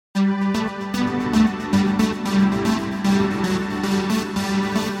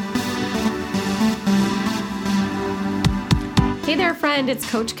friend, it's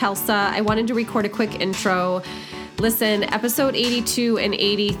Coach Kelsa. I wanted to record a quick intro. Listen, episode 82 and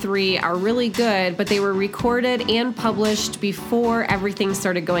 83 are really good, but they were recorded and published before everything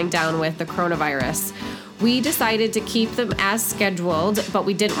started going down with the coronavirus. We decided to keep them as scheduled, but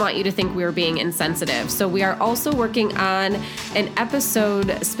we didn't want you to think we were being insensitive. So we are also working on an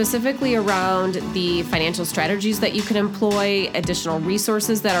episode specifically around the financial strategies that you can employ, additional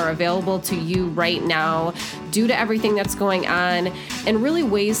resources that are available to you right now due to everything that's going on, and really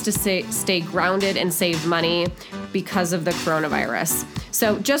ways to stay grounded and save money because of the coronavirus.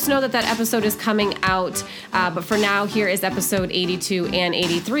 So just know that episode is coming out, but for now, here is episode 82 and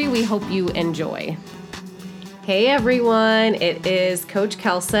 83. We hope you enjoy. Hey everyone, it is Coach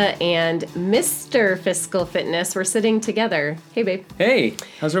Kelsa and Mr. Fiscal Fitness. We're sitting together. Hey babe. Hey,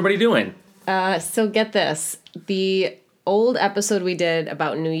 how's everybody doing? So get this, the old episode we did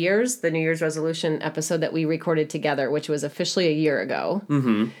about New Year's, the New Year's resolution episode that we recorded together, which was officially a year ago.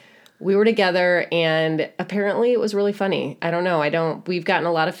 Mm-hmm. We were together and apparently it was really funny. I don't know. We've gotten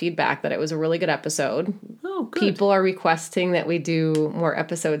a lot of feedback that it was a really good episode. Oh, good. People are requesting that we do more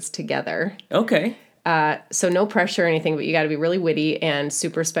episodes together. Okay. So no pressure or anything, but you got to be really witty and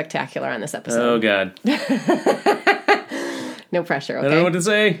super spectacular on this episode. Oh, God. No pressure, okay? I don't know what to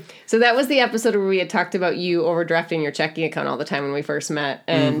say. So that was the episode where we had talked about you overdrafting your checking account all the time when we first met,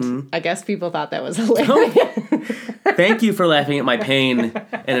 and I guess people thought that was hilarious. Thank you for laughing at my pain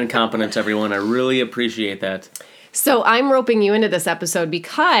and incompetence, everyone. I really appreciate that. So I'm roping you into this episode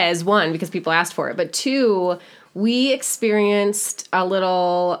because, one, because people asked for it, but two, we experienced a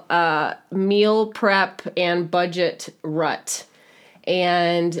little meal prep and budget rut,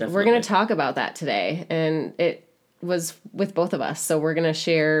 and Definitely. We're going to talk about that today, and it was with both of us, so we're going to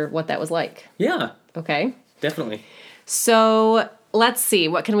share what that was like. Yeah. Okay? Definitely. So let's see,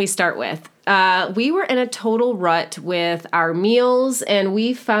 what can we start with? We were in a total rut with our meals, and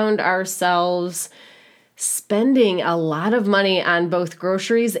we found ourselves spending a lot of money on both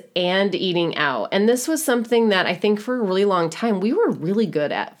groceries and eating out. And this was something that I think for a really long time, we were really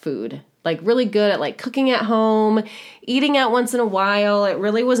good at food. Like really good at like cooking at home, eating out once in a while. It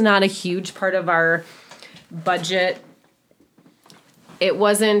really was not a huge part of our budget. It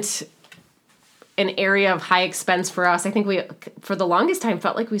wasn't an area of high expense for us. I think we, for the longest time,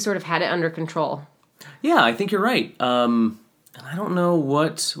 felt like we sort of had it under control. Yeah, I think you're right. And I don't know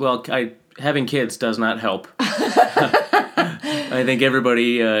having kids does not help. I think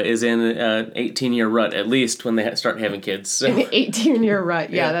everybody is in an 18-year rut, at least, when they start having kids. So. An 18-year rut.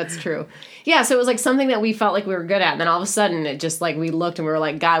 Yeah, that's true. Yeah, so it was like something that we felt like we were good at, and then all of a sudden, it just like we looked and we were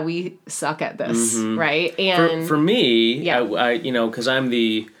like, God, we suck at this, right? And for me, yeah. I because I'm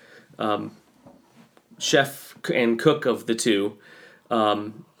the chef and cook of the two,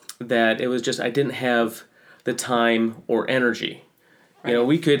 that it was just I didn't have the time or energy. Right.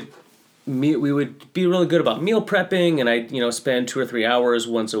 We would be really good about meal prepping, and I'd spend 2 or 3 hours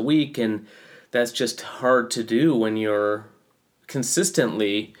once a week, and that's just hard to do when you're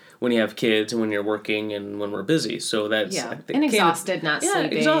consistently when you have kids and when you're working and when we're busy. So that's and exhausted, not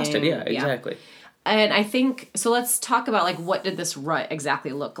sleeping. Exhausted. Yeah, exactly. And I think so. Let's talk about like what did this rut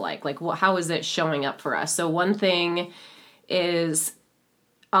exactly look like? Like how is it showing up for us? So one thing is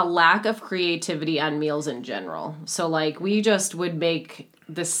a lack of creativity on meals in general. So like we just would make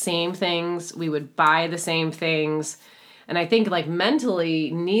the same things, we would buy the same things, and I think like mentally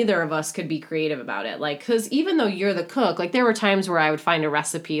neither of us could be creative about it. Like, because even though you're the cook, like there were times where I would find a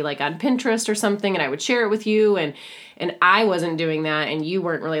recipe like on Pinterest or something and I would share it with you, and I wasn't doing that, and you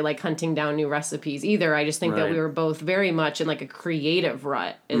weren't really like hunting down new recipes either. I just think that we were both very much in like a creative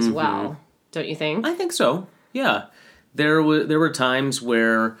rut as well. Don't you think? I think so. Yeah. There were times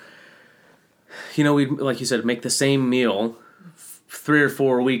where we'd, like you said, make the same meal 3 or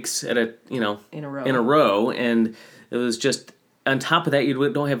 4 weeks at in a row, and it was just on top of that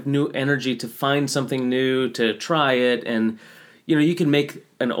you don't have new energy to find something new to try it, and you can make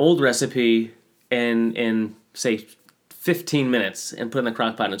an old recipe in say 15 minutes and put it in the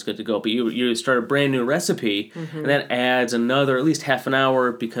crock pot and it's good to go, but you start a brand new recipe and that adds another at least half an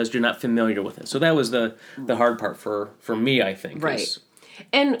hour because you're not familiar with it. So that was the hard part for me, I think. Right.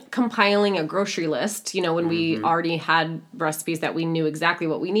 And compiling a grocery list, when we already had recipes that we knew exactly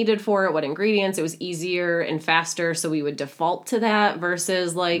what we needed for it, what ingredients, it was easier and faster, so we would default to that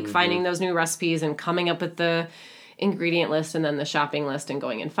versus like finding those new recipes and coming up with the ingredient list and then the shopping list and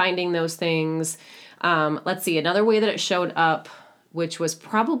going and finding those things. Let's see, another way that it showed up, which was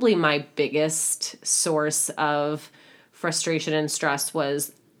probably my biggest source of frustration and stress,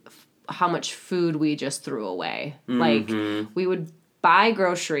 was how much food we just threw away. Like we would buy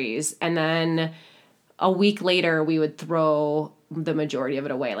groceries and then a week later we would throw the majority of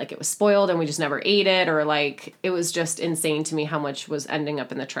it away. Like it was spoiled and we just never ate it, or like it was just insane to me how much was ending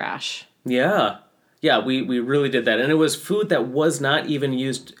up in the trash. Yeah. Yeah, we really did that. And it was food that was not even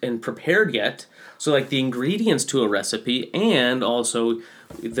used and prepared yet. So like the ingredients to a recipe and also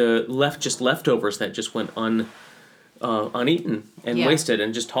the leftovers that just went uneaten and wasted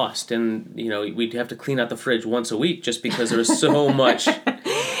and just tossed. And, we'd have to clean out the fridge once a week just because there was so much in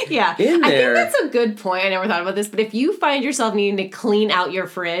there. I think that's a good point. I never thought about this, but if you find yourself needing to clean out your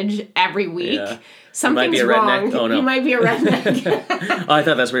fridge every week, something's wrong. Oh, no. You might be a redneck. Oh, I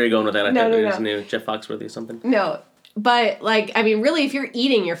thought that's where you're going with that. I thought it was no. new Jeff Foxworthy or something. No. But, really, if you're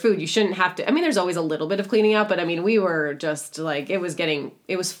eating your food, you shouldn't have to... there's always a little bit of cleaning out, but, we were just,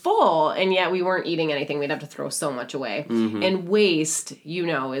 it was full, and yet we weren't eating anything. We'd have to throw so much away. Mm-hmm. And waste,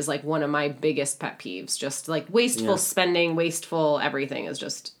 is, one of my biggest pet peeves. Just, wasteful spending, wasteful everything is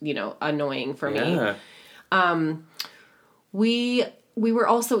just, annoying for me. We were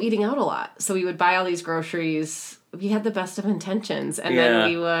also eating out a lot. So we would buy all these groceries. We had the best of intentions, and then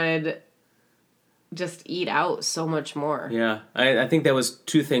we would... just eat out so much more. Yeah. I think that was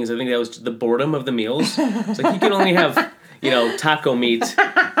two things. I think that was the boredom of the meals. It's like you can only have, taco meat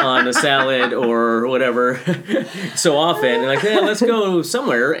on a salad or whatever so often. And let's go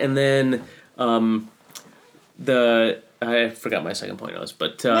somewhere. And then I forgot my second point was,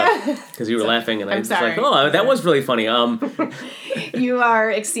 but because you were laughing and I was like, that was really funny. You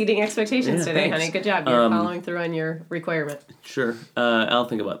are exceeding expectations today, thanks. honey. Good job. You're following through on your requirement. Sure. I'll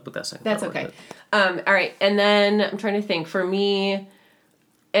think about what that second That's okay. All right. And then I'm trying to think. For me,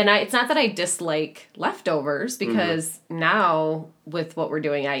 it's not that I dislike leftovers, because now with what we're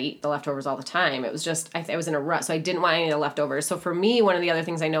doing, I eat the leftovers all the time. It was just, I was in a rut, so I didn't want any of the leftovers. So for me, one of the other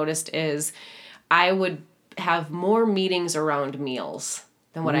things I noticed is I would have more meetings around meals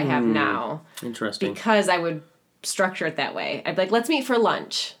than what I have now. Interesting. Because I would structure it that way. I'd be like, let's meet for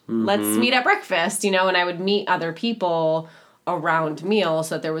lunch. Mm-hmm. Let's meet at breakfast, and I would meet other people around meals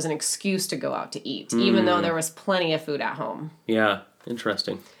so that there was an excuse to go out to eat, even though there was plenty of food at home. Yeah,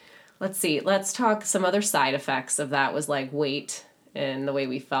 interesting. Let's see. Let's talk some other side effects of that was weight and the way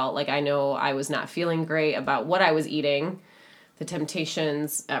we felt. I know I was not feeling great about what I was eating. The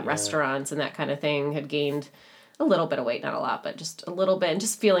temptations at restaurants and that kind of thing had gained a little bit of weight, not a lot, but just a little bit, and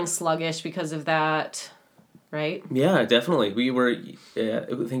just feeling sluggish because of that, right? Yeah, definitely. We were, I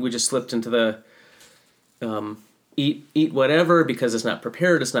think we just slipped into the eat whatever because it's not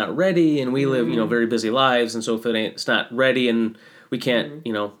prepared, it's not ready, and we live, very busy lives, and so if it's not ready and we can't,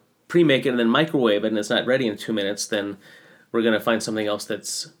 pre-make it and then microwave it and it's not ready in 2 minutes, then we're going to find something else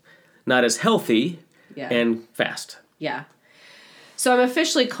that's not as healthy and fast. Yeah. So I'm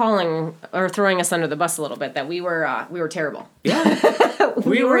officially calling or throwing us under the bus a little bit that we were terrible. Yeah.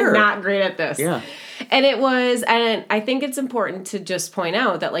 we were not great at this. Yeah. And I think it's important to just point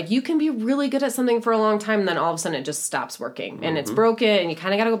out that you can be really good at something for a long time and then all of a sudden it just stops working and it's broken and you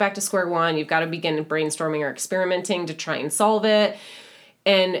kind of got to go back to square one. You've got to begin brainstorming or experimenting to try and solve it.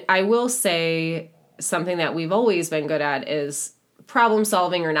 And I will say something that we've always been good at is problem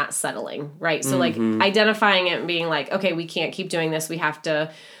solving or not settling, right? So identifying it and being okay, we can't keep doing this. We have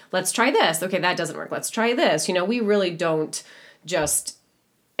to, let's try this. Okay, that doesn't work. Let's try this. We really don't just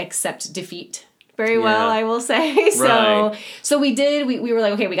accept defeat very well, I will say. Right. So we did, we were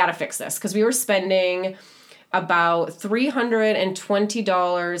okay, we got to fix this because we were spending about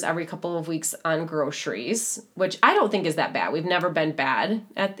 $320 every couple of weeks on groceries, which I don't think is that bad. We've never been bad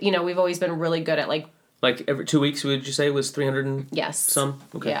at, we've always been really good at every 2 weeks, would you say it was 300 and yes. some?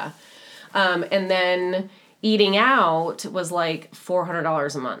 Okay. Yeah. And then eating out was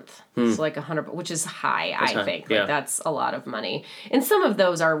 $400 a month. So 100, which is high, I think. Yeah. That's a lot of money. And some of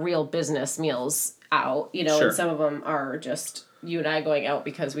those are real business meals out, Sure. and some of them are just you and I going out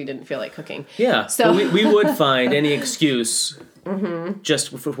because we didn't feel like cooking. Yeah. So we would find any excuse,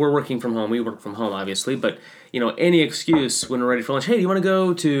 just if we're working from home, we work from home, obviously, but, any excuse when we're ready for lunch, hey, do you want to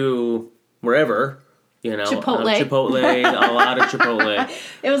go to wherever? Chipotle. A lot of Chipotle.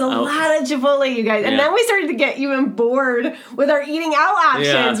 It was a lot of Chipotle, you guys. And then we started to get even bored with our eating out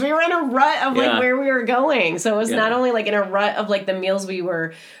options. Yeah. We were in a rut of where we were going. So it was not only in a rut of the meals we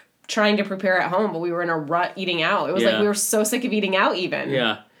were trying to prepare at home, but we were in a rut eating out. It was we were so sick of eating out even.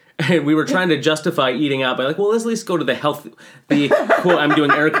 Yeah. And we were trying to justify eating out by let's at least go to the quote, I'm doing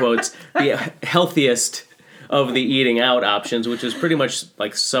air quotes, the healthiest of the eating out options, which is pretty much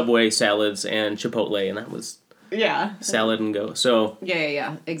Subway salads and Chipotle, and that was salad and go. So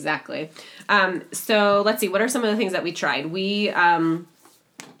yeah, exactly. So let's see, what are some of the things that we tried?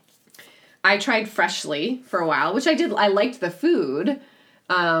 I tried Freshly for a while, which I did. I liked the food.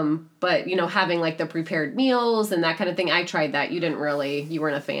 But, having like the prepared meals and that kind of thing, I tried that. You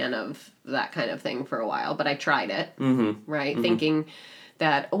weren't a fan of that kind of thing for a while, but I tried it, right? Mm-hmm. Thinking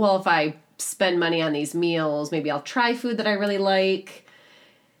that, well, if I spend money on these meals, maybe I'll try food that I really like.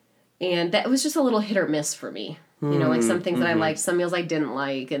 And that was just a little hit or miss for me. Like some things that I liked, some meals I didn't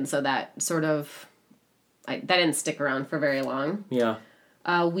like. And so that sort of, that didn't stick around for very long. Yeah.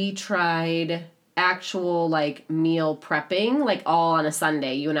 We tried actual like meal prepping, like all on a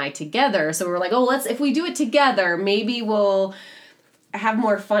Sunday, you and I together. So we were like, if we do it together, maybe we'll have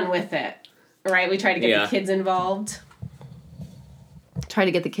more fun with it. Right? We try to get the kids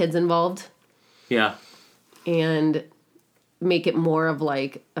involved. Yeah. And make it more of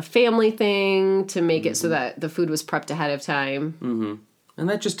like a family thing to make it so that the food was prepped ahead of time. Mm-hmm. And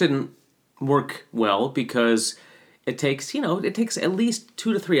that just didn't work well because it takes at least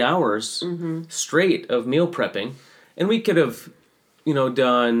 2 to 3 hours straight of meal prepping. And we could have,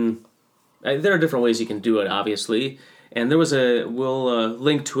 done, there are different ways you can do it, obviously. And there was we'll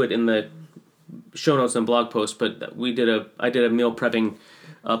link to it in the show notes and blog post, but I did a meal prepping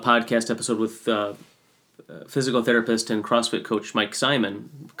podcast episode with physical therapist and CrossFit coach Mike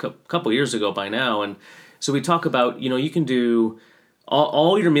Simon a couple years ago by now. And so we talk about, you can do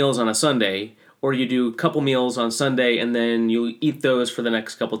all your meals on a Sunday, or you do a couple meals on Sunday and then you eat those for the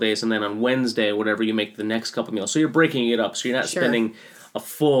next couple days, and then on Wednesday or whatever you make the next couple meals. So you're breaking it up, so you're not spending a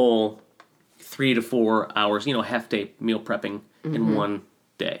full 3 to 4 hours, half day meal prepping in one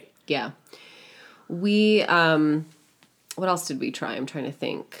day. Yeah. We, what else did we try? I'm trying to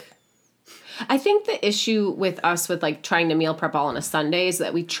think. I think the issue with us with like trying to meal prep all on a Sunday is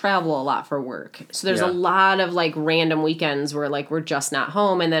that we travel a lot for work. So there's a lot of like random weekends where like we're just not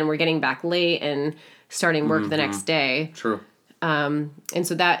home and then we're getting back late and starting work the next day. True. And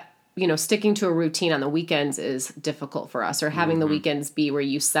so that, sticking to a routine on the weekends is difficult for us, or having the weekends be where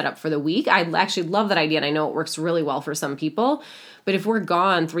you set up for the week. I actually love that idea, and I know it works really well for some people. But if we're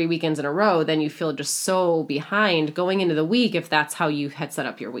gone 3 weekends in a row, then you feel just so behind going into the week if that's how you had set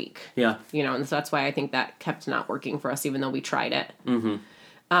up your week. Yeah. And so that's why I think that kept not working for us, even though we tried it.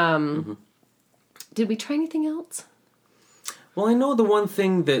 Did we try anything else? Well, I know the one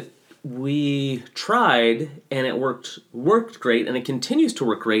thing that we tried and it worked great, and it continues to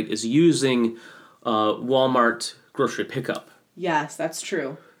work great, is using Walmart grocery pickup. Yes, that's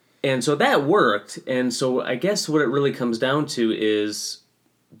true. And so that worked, and so I guess what it really comes down to is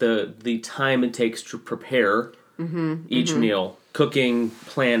the time it takes to prepare each meal, cooking,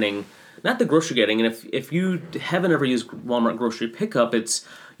 planning, not the grocery getting. And if you haven't ever used Walmart grocery pickup, it's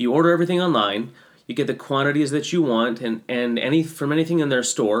you order everything online, you get the quantities that you want, and from anything in their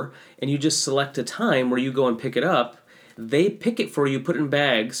store, and you just select a time where you go and pick it up. They pick it for you, put it in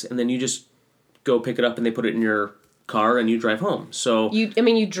bags, and then you just go pick it up and they put it in your car and you drive home. So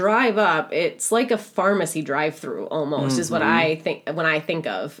you drive up. It's like a pharmacy drive-through almost is what I think when I think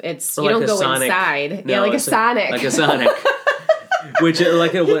of. It's so you don't go Sonic, inside. No, like a Sonic. Like a Sonic. Which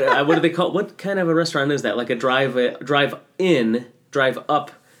what do they call? What kind of a restaurant is that? Like a drive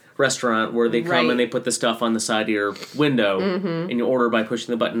up restaurant where they come and they put the stuff on the side of your window and you order by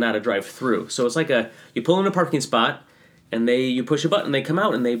pushing the button, not a drive-through. So it's like you pull in a parking spot and you push a button, they come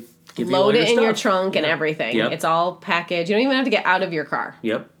out and they give you all your stuff. Load it in your trunk and everything. Yep. It's all packaged. You don't even have to get out of your car.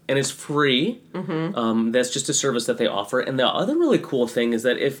 Yep. And it's free. That's just a service that they offer. And the other really cool thing is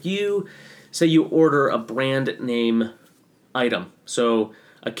that if you, say you order a brand name item, so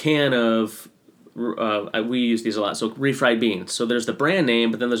a can of, we use these a lot, so refried beans. So there's the brand name,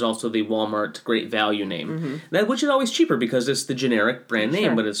 but then there's also the Walmart Great Value name, which is always cheaper because it's the generic brand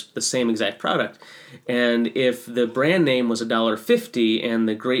name, but it's the same exact product. And if the brand name was $1.50 and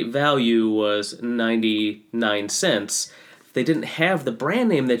the Great Value was 99 cents, if they didn't have the brand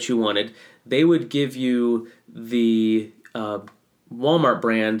name that you wanted, they would give you the Walmart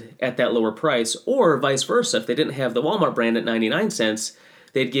brand at that lower price, or vice versa. If they didn't have the Walmart brand at 99 cents,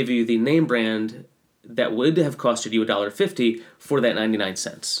 they'd give you the name brand that would have costed you $1.50 for that 99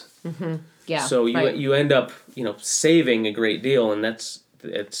 cents. Yeah. So you end up saving a great deal, and it's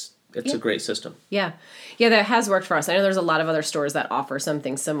a great system. Yeah. Yeah, that has worked for us. I know there's a lot of other stores that offer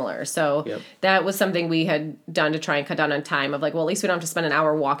something similar. So that was something we had done to try and cut down on time of like, well, at least we don't have to spend an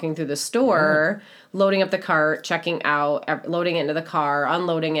hour walking through the store, loading up the cart, checking out, loading it into the car,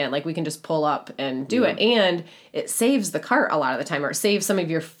 unloading it. Like we can just pull up and do it. And it saves the cart a lot of the time, or it saves some of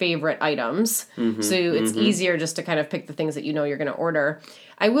your favorite items. So it's easier just to kind of pick the things that you know you're going to order.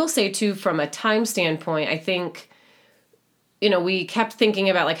 I will say too, from a time standpoint, I think, we kept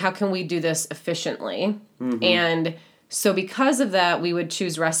thinking about, like, how can we do this efficiently? And so because of that, we would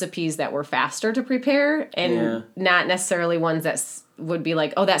choose recipes that were faster to prepare and not necessarily ones that would be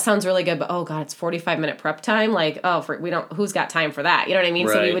like, oh, that sounds really good, but oh God, it's 45-minute prep time. Like, who's got time for that? You know what I mean?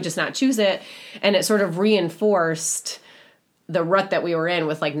 Right. So we would just not choose it. And it sort of reinforced the rut that we were in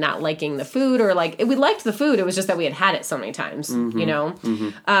with like not liking the food, or like we liked the food. It was just that we had it so many times, you know?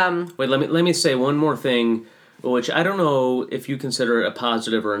 Wait, let me say one more thing, which I don't know if you consider a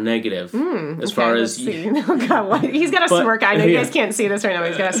positive or a negative as far as... Oh God, what? He's got a smirk. I know you guys can't see this right now.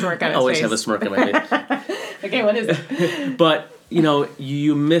 He's got a smirk on his face. I always have a smirk on my face. Okay, what is it? But, you know,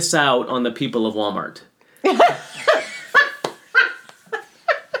 you miss out on the people of Walmart.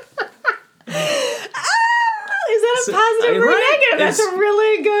 Positive or negative? That's a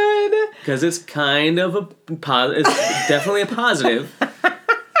really good... Because it's kind of it's definitely a positive.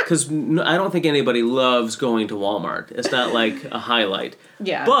 Because I don't think anybody loves going to Walmart. It's not like a highlight.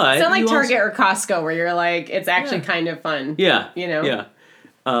 Yeah. But it's not like Target or Costco where you're like, it's actually kind of fun. Yeah. You know? Yeah.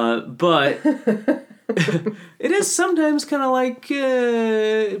 But it is sometimes kind of like...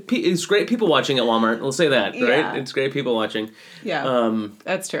 it's great people watching at Walmart. We'll say that, right? Yeah. It's great people watching. Yeah.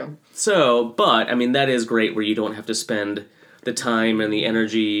 That's true. So, but, I mean, that is great where you don't have to spend the time and the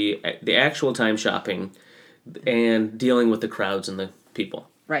energy, the actual time shopping and dealing with the crowds and the people.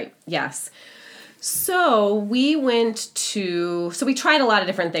 Right. Yes. So we we tried a lot of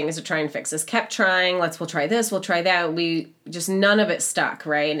different things to try and fix this. Kept trying, we'll try this, we'll try that. None of it stuck,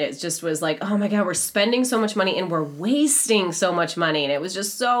 right? And it just was like, oh my God, we're spending so much money and we're wasting so much money. And it was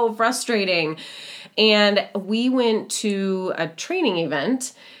just so frustrating. And we went to a training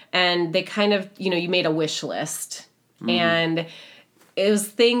event and they kind of, you made a wish list. And it was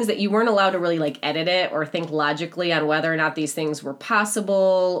things that you weren't allowed to really like edit it or think logically on whether or not these things were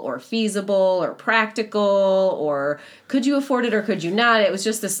possible or feasible or practical or could you afford it or could you not. It was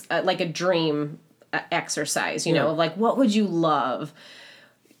just this like a dream exercise, you know, of like, what would you love?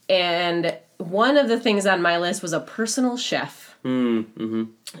 And one of the things on my list was a personal chef. And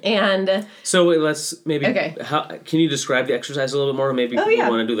so let's maybe, okay. Can you describe the exercise a little bit more? Maybe we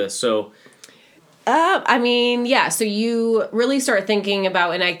want to do this. So so you really start thinking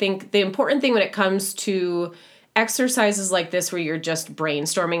about, and I think the important thing when it comes to exercises like this where you're just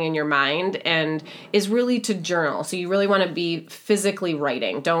brainstorming in your mind and is really to journal. So you really want to be physically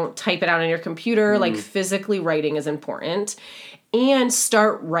writing. Don't type it out on your computer. Like physically writing is important. And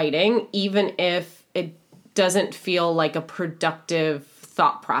start writing even if it doesn't feel like a productive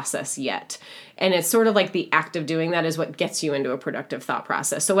thought process yet. And it's sort of like the act of doing that is what gets you into a productive thought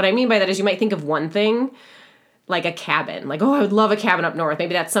process. So what I mean by that is you might think of one thing, like a cabin. Like, oh, I would love a cabin up north.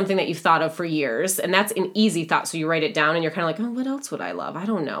 Maybe that's something that you've thought of for years. And that's an easy thought. So you write it down and you're kind of like, oh, what else would I love? I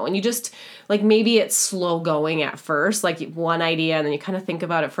don't know. And you just, like, maybe it's slow going at first, like one idea, and then you kind of think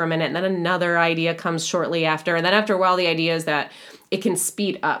about it for a minute. And then another idea comes shortly after. And then after a while, the idea is that it can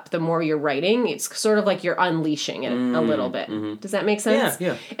speed up the more you're writing. It's sort of like you're unleashing it a little bit. Does that make sense?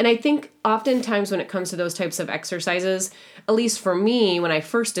 Yeah. And I think oftentimes when it comes to those types of exercises, at least for me, when I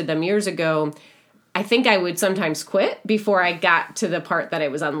first did them years ago, I think I would sometimes quit before I got to the part that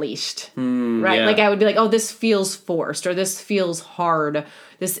it was unleashed, right? Yeah. Like I would be like, oh, this feels forced or this feels hard.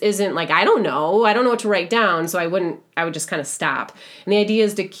 This isn't like, I don't know what to write down. So I would just kind of stop. And the idea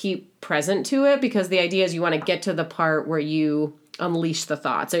is to keep present to it because the idea is you want to get to the part where you unleash the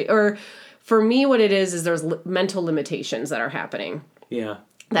thoughts. Or for me, what it is there's mental limitations that are happening. Yeah.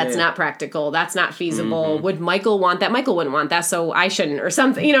 That's not practical. That's not feasible. Would Michael want that? Michael wouldn't want that, so I shouldn't, or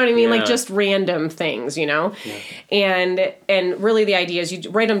something. You know what I mean? Like just random things, you know? Yeah. And really the idea is you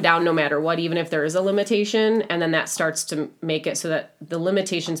write them down no matter what, even if there is a limitation, and then that starts to make it so that the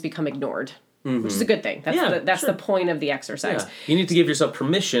limitations become ignored. Which is a good thing. That's the point of the exercise. Yeah. You need to give yourself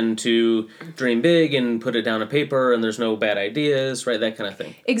permission to dream big and put it down on paper and there's no bad ideas, right? That kind of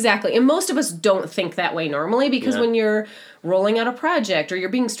thing. Exactly. And most of us don't think that way normally because when you're rolling out a project or you're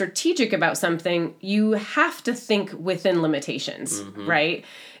being strategic about something, you have to think within limitations, right?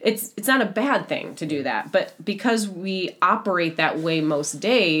 It's not a bad thing to do that. But because we operate that way most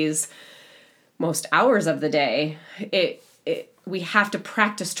days, most hours of the day, we have to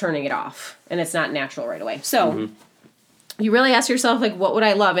practice turning it off, and it's not natural right away. So you really ask yourself, like, what would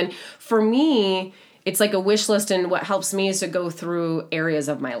I love? And for me, it's like a wish list, and what helps me is to go through areas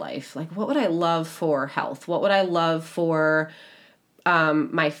of my life. Like, what would I love for health? What would I love for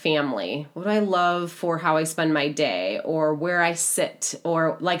my family? What would I love for how I spend my day, or where I sit,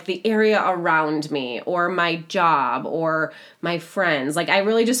 or like the area around me, or my job, or my friends? Like I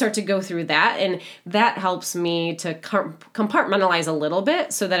really just start to go through that, and that helps me to compartmentalize a little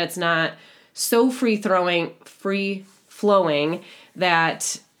bit so that it's not so free flowing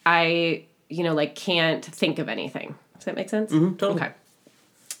that I, can't think of anything. Does that make sense? Totally. Okay.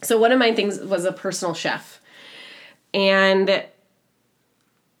 So one of my things was a personal chef. And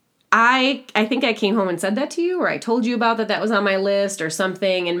I think I came home and said that to you, or I told you about that was on my list or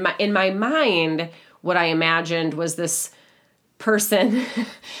something. And in my mind, what I imagined was this person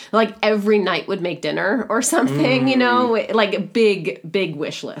like every night would make dinner or something, like a big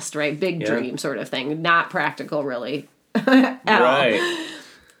wish list, right? Big dream sort of thing. Not practical really at all.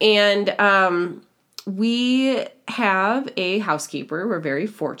 And we have a housekeeper. We're very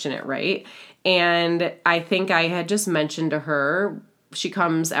fortunate, right? And I think I had just mentioned to her, she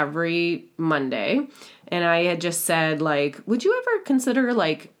comes every Monday, and I had just said, like, would you ever consider,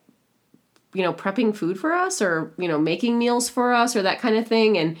 like, prepping food for us or, making meals for us or that kind of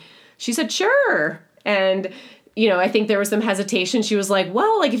thing? And she said, sure. And, I think there was some hesitation. She was like,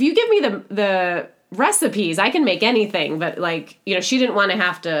 well, like, if you give me the recipes, I can make anything. But, like, she didn't want to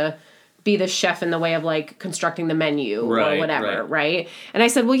have to be the chef in the way of, like, constructing the menu or whatever, right? And I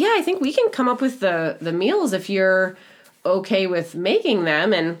said, well, yeah, I think we can come up with the meals if you're okay with making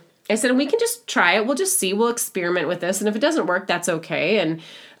them. And I said, we can just try it. We'll just see. We'll experiment with this. And if it doesn't work, that's okay. And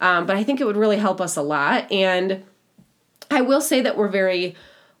but I think it would really help us a lot. And I will say that we're very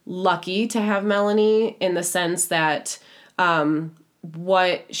lucky to have Melanie in the sense that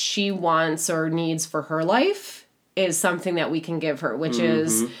what she wants or needs for her life is something that we can give her, which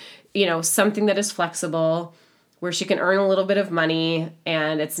is, something that is flexible, where she can earn a little bit of money,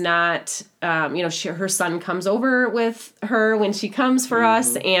 and it's not, her son comes over with her when she comes for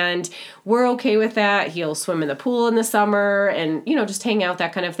us, and we're okay with that. He'll swim in the pool in the summer and, just hang out,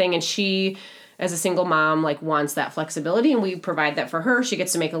 that kind of thing. And she, as a single mom, like, wants that flexibility, and we provide that for her. She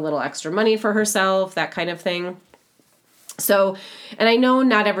gets to make a little extra money for herself, that kind of thing. So, and I know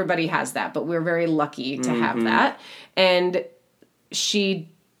not everybody has that, but we're very lucky to have that. And she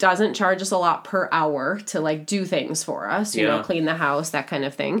doesn't charge us a lot per hour to, like, do things for us, clean the house, that kind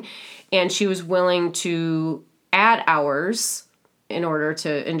of thing. And she was willing to add hours in order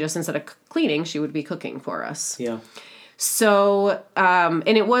to, and just instead of cleaning, she would be cooking for us. Yeah. So, and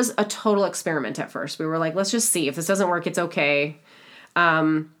it was a total experiment at first. We were like, let's just see. If this doesn't work, it's okay.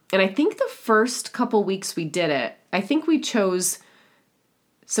 And I think the first couple weeks we did it, I think we chose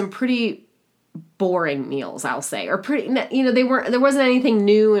some pretty boring meals, I'll say, or pretty, there wasn't anything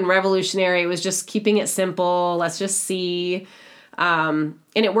new and revolutionary. It was just keeping it simple. Let's just see. And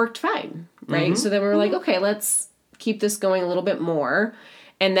it worked fine. Right. So then we were like, okay, let's keep this going a little bit more.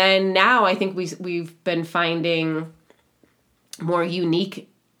 And then now I think we've been finding more unique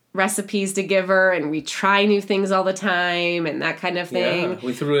recipes to give her, and we try new things all the time and that kind of thing.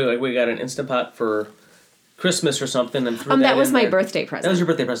 Yeah. We got an Instant Pot for Christmas or something, and threw that was my birthday present. That was your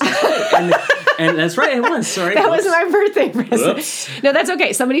birthday present. and that's right, it was. Sorry. That was my birthday present. Whoops. No, that's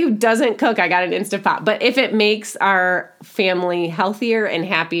okay. Somebody who doesn't cook, I got an Instant Pot. But if it makes our family healthier and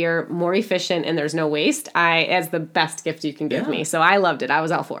happier, more efficient, and there's no waste, as the best gift you can give me. So I loved it. I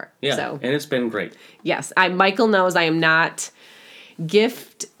was all for it. Yeah, so. And it's been great. Yes. Michael knows I am not...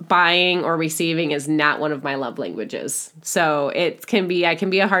 Gift buying or receiving is not one of my love languages. So I can be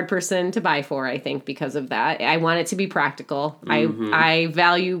a hard person to buy for, I think, because of that. I want it to be practical. I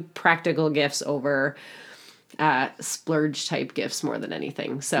value practical gifts over splurge type gifts more than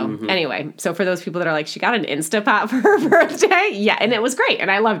anything. So anyway, so for those people that are like, she got an Instapot for her birthday. Yeah. And it was great. And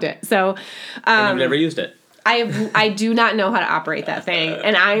I loved it. So, and you've never used it. I do not know how to operate that thing.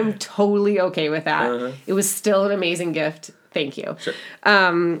 And I'm totally okay with that. It was still an amazing gift. Thank you. Sure.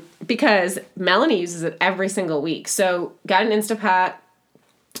 Because Melanie uses it every single week. So got an Instapot.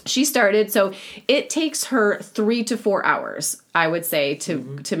 She started, so it takes her 3 to 4 hours, I would say,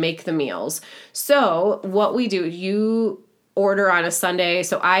 to make the meals. So what we do, you order on a Sunday.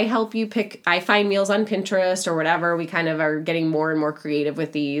 So I help you I find meals on Pinterest or whatever. We kind of are getting more and more creative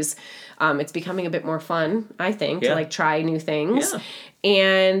with these. It's becoming a bit more fun, I think, to, like, try new things. Yeah.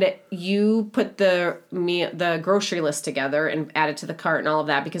 And you put the grocery list together and add it to the cart and all of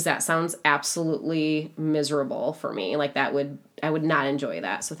that, because that sounds absolutely miserable for me. Like, I would not enjoy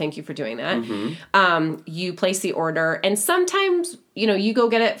that. So thank you for doing that. You place the order, and sometimes, you go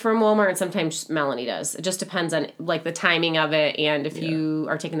get it from Walmart, and sometimes Melanie does. It just depends on, like, the timing of it, and if you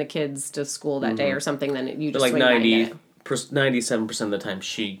are taking the kids to school that day or something, then you just like swing 97% of the time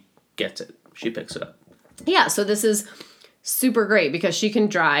she gets it. She picks it up. Yeah, so this is super great because she can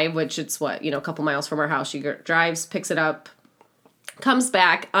drive, which it's a couple miles from our house. She drives, picks it up, comes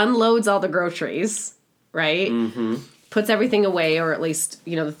back, unloads all the groceries, right? Puts everything away, or at least,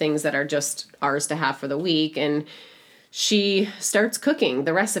 the things that are just ours to have for the week. And she starts cooking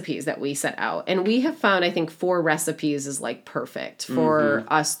the recipes that we set out. And we have found, I think, 4 recipes is, like, perfect for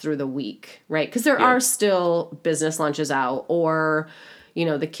us through the week, right? Because there are still business lunches out, or,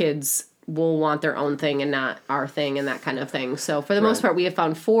 the kids will want their own thing and not our thing and that kind of thing. So for the most part, we have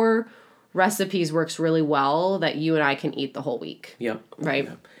found 4 recipes works really well that you and I can eat the whole week. Yep. Right.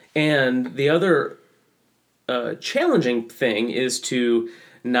 Yep. And the other challenging thing is to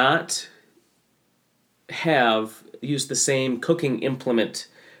not use the same cooking implement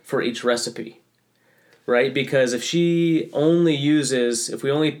for each recipe. Right? Because if we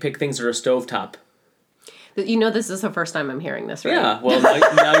only pick things that are stovetop. You know, this is the first time I'm hearing this, right? Yeah, well,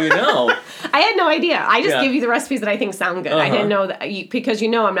 now you know. I had no idea. I just give you the recipes that I think sound good. I didn't know that, because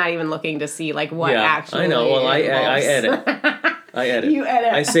I'm not even looking to see, like, what actually I know. Well, I edit. I edit. You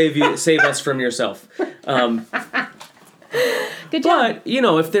edit. I save us from yourself. Good job. But,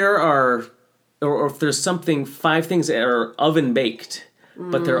 if there are, or if there's 5 things that are oven baked,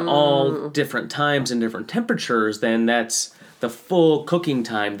 but they're all different times and different temperatures, then that's the full cooking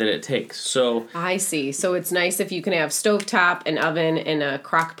time that it takes. So I see. So it's nice if you can have stovetop, an oven, and a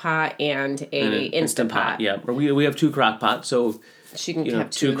crock pot, and an Instant Pot. Yeah, we have 2 crock pots, so she can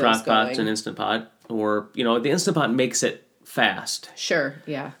have 2 crock pots and Instant Pot, or the Instant Pot makes it fast. Sure,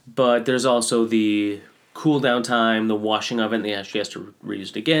 yeah. But there's also the cool down time, the washing of it, and she has to reuse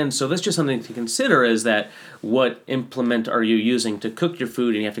it again. So that's just something to consider, is that what implement are you using to cook your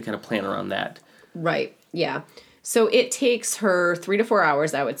food, and you have to kind of plan around that. Right, yeah. So it takes her 3 to 4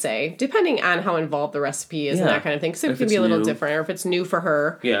 hours, I would say, depending on how involved the recipe is and that kind of thing. So it can be a little different, or if it's new for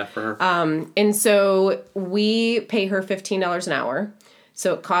her. Yeah, for her. And so we pay her $15 an hour.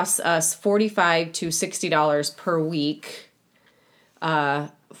 So it costs us $45 to $60 per week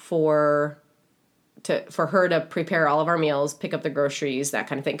for her to prepare all of our meals, pick up the groceries, that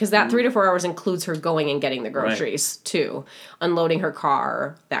kind of thing. Because that 3 to 4 hours includes her going and getting the groceries, too. Unloading her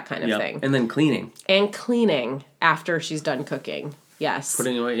car, that kind of thing. And then cleaning. And cleaning after she's done cooking. Yes.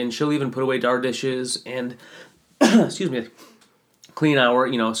 Putting away, and she'll even put away our dishes and, excuse me, clean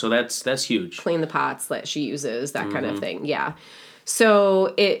our, so that's huge. Clean the pots that she uses, that kind of thing. Yeah.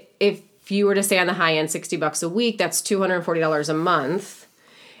 So if you were to say on the high end, $60 a week, that's $240 a month.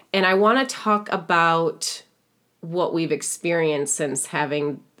 And I want to talk about what we've experienced since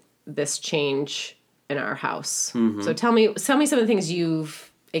having this change in our house. Mm-hmm. So tell me some of the things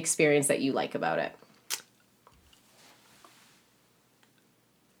you've experienced that you like about it.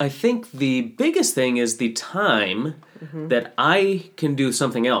 I think the biggest thing is the time that I can do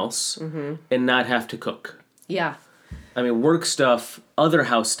something else and not have to cook. Yeah. I mean, work stuff, other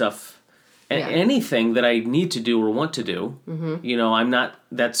house stuff, anything that I need to do or want to do,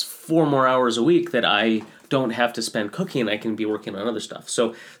 that's 4 more hours a week that I don't have to spend cooking. I can be working on other stuff.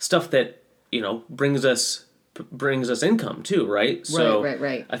 So stuff that, brings us income too, right? So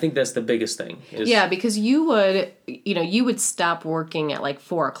right. I think that's the biggest thing. Because you would stop working at like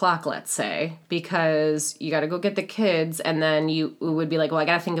 4:00, let's say, because you got to go get the kids, and then you would be like, well, I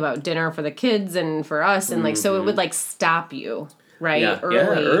got to think about dinner for the kids and for us, and so it would like stop you. Right, yeah,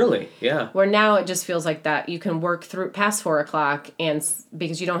 early. Yeah. Where now it just feels like that you can work through past 4:00, and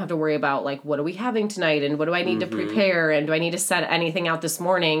because you don't have to worry about like, what are we having tonight, and what do I need to prepare, and do I need to set anything out this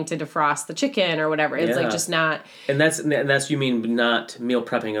morning to defrost the chicken or whatever. It's like just not. And that's you mean not meal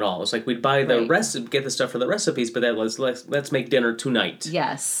prepping at all. It's like we'd buy the get the stuff for the recipes, but let's make dinner tonight.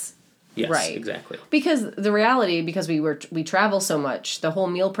 Yes. Yes, right. Exactly. Because the reality, because we travel so much, the whole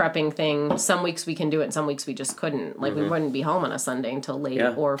meal prepping thing, some weeks we can do it and some weeks we just couldn't. Like we wouldn't be home on a Sunday until late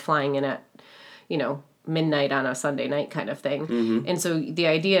or flying in at, midnight on a Sunday night kind of thing. Mm-hmm. And so the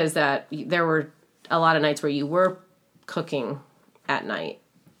idea is that there were a lot of nights where you were cooking at night,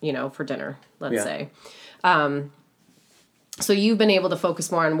 for dinner, let's say. So you've been able to focus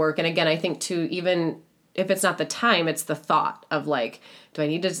more on work. And again, I think too, even if it's not the time, it's the thought of like, do I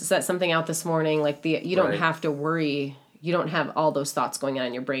need to set something out this morning? Like you don't have to worry. You don't have all those thoughts going on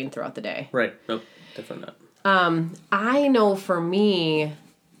in your brain throughout the day. Right. Nope. Definitely not. I know for me,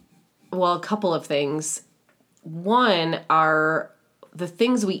 well, a couple of things. One are the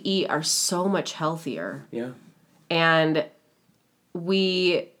things we eat are so much healthier. Yeah. And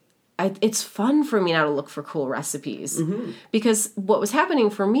it's fun for me now to look for cool recipes because what was happening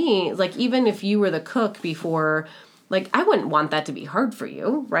for me, like even if you were the cook before, like I wouldn't want that to be hard for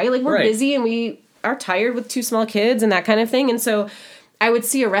you, right? Like we're busy and we are tired with 2 small kids and that kind of thing. And so I would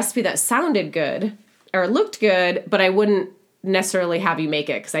see a recipe that sounded good or looked good, but I wouldn't necessarily have you make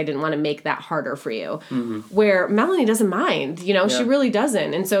it because I didn't want to make that harder for you. Mm-hmm. Where Melanie doesn't mind, she really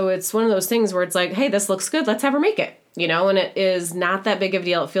doesn't. And so it's one of those things where it's like, hey, this looks good. Let's have her make it. And it is not that big of a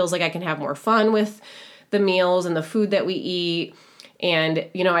deal. It feels like I can have more fun with the meals and the food that we eat. And,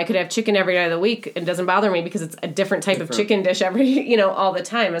 I could have chicken every night of the week. It doesn't bother me because it's a different type of chicken dish every, all the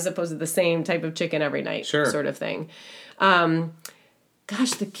time, as opposed to the same type of chicken every night sort of thing.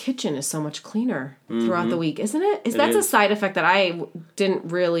 gosh, the kitchen is so much cleaner throughout the week, isn't it? That's a side effect that I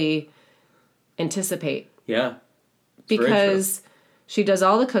didn't really anticipate. Yeah. Because she does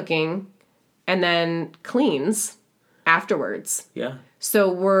all the cooking and then cleans afterwards. Yeah.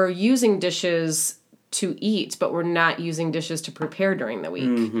 So we're using dishes to eat, but we're not using dishes to prepare during the week.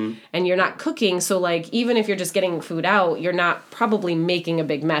 Mm-hmm. And you're not cooking, so like even if you're just getting food out, you're not probably making a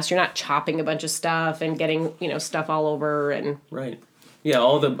big mess. You're not chopping a bunch of stuff and getting, stuff all over and right. Yeah,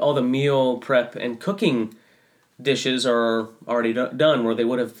 all the meal prep and cooking dishes are already done, where they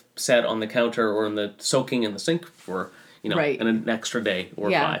would have sat on the counter or in the soaking in the sink for an extra day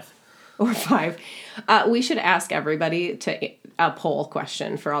or 5. Or 5. We should ask everybody a poll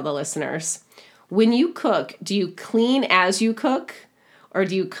question for all the listeners. When you cook, do you clean as you cook, or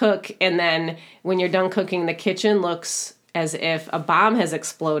do you cook and then when you're done cooking, the kitchen looks as if a bomb has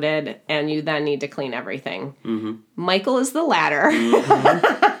exploded and you then need to clean everything? Mm-hmm. Michael is the latter.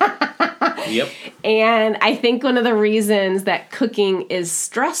 Mm-hmm. Yep. And I think one of the reasons that cooking is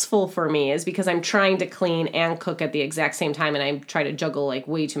stressful for me is because I'm trying to clean and cook at the exact same time, and I try to juggle like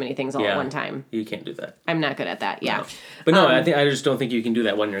way too many things all at one time. You can't do that. I'm not good at that. Yeah. No. But no, I just don't think you can do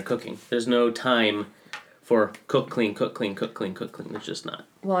that when you're cooking. There's no time for cook, clean, cook, clean, cook, clean, cook, clean. It's just not.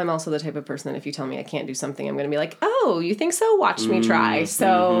 Well, I'm also the type of person that if you tell me I can't do something, I'm going to be like, oh, you think so? Watch me try.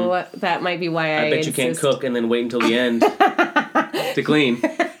 So that might be why I bet you can't cook and then wait until the end to clean.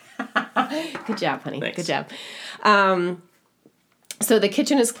 Good job, honey. Thanks. Good job. So the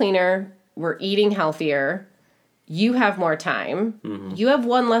kitchen is cleaner. We're eating healthier. You have more time. Mm-hmm. You have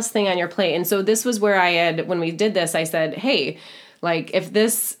one less thing on your plate. And so this was where when we did this, I said, hey, like if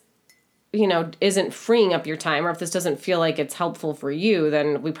this, isn't freeing up your time, or if this doesn't feel like it's helpful for you,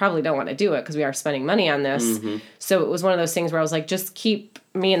 then we probably don't want to do it because we are spending money on this. Mm-hmm. So it was one of those things where I was like, just keep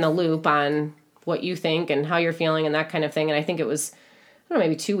me in the loop on what you think and how you're feeling and that kind of thing. And I think it was,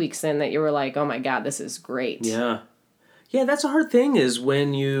 maybe 2 weeks in that you were like, oh my God, this is great. Yeah. Yeah, that's a hard thing is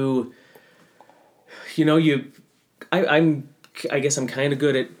when I guess I'm kind of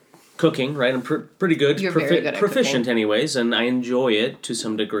good at cooking, right? I'm pretty good. You're very good at proficient cooking. Anyways, and I enjoy it to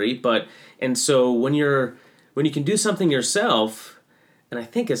some degree, and so when you can do something yourself, and I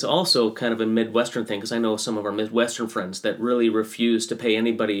think it's also kind of a Midwestern thing, because I know some of our Midwestern friends that really refuse to pay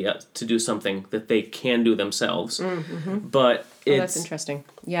anybody to do something that they can do themselves. Mm-hmm. But that's interesting.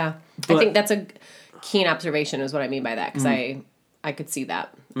 Yeah. I think that's a keen observation is what I mean by that, because I could see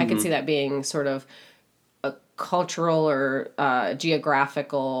that. Mm-hmm. I could see that being sort of a cultural or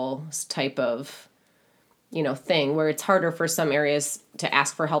geographical type of thing where it's harder for some areas to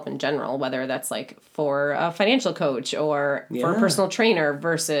ask for help in general, whether that's like for a financial coach or for a personal trainer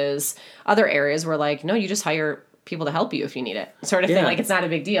versus other areas where like, no, you just hire people to help you if you need it sort of thing. Like it's not a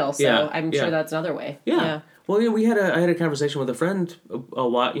big deal. So I'm sure that's another way. Yeah. Well, I had a conversation with a friend a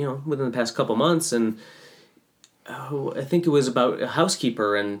while, within the past couple months, and I think it was about a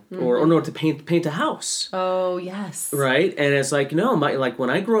housekeeper and or to paint a house. Oh yes. Right, and it's like when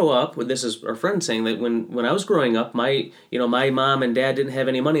I grow up, this is our friend saying that when I was growing up, my mom and dad didn't have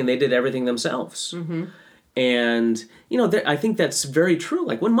any money and they did everything themselves. Mm-hmm. And I think that's very true.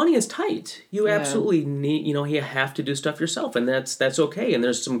 Like when money is tight, you absolutely need you have to do stuff yourself, and that's okay. And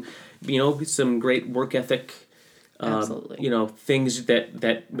there's some some great work ethic. Absolutely. Things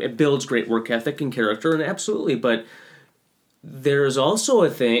that it builds great work ethic and character, and absolutely. But there's also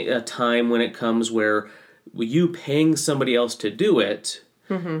a time when it comes where you paying somebody else to do it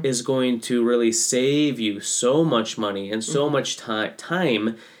is going to really save you so much money and so much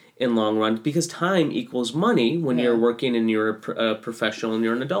time in long run, because time equals money when you're working and you're a professional and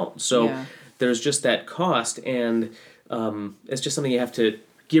you're an adult. So there's just that cost, and it's just something you have to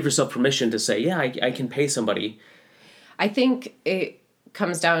give yourself permission to say, I can pay somebody. I think it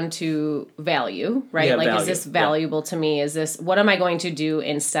comes down to value, right? Yeah, like, value. Is this valuable to me? What am I going to do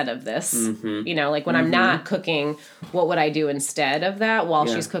instead of this? Mm-hmm. Like when I'm not cooking, what would I do instead of that while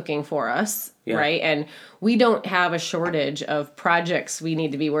she's cooking for us, right? And we don't have a shortage of projects we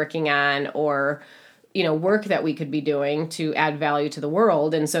need to be working on or, work that we could be doing to add value to the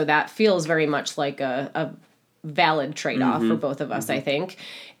world. And so that feels very much like a valid trade-off for both of us, I think.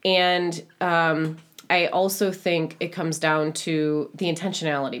 And, I also think it comes down to the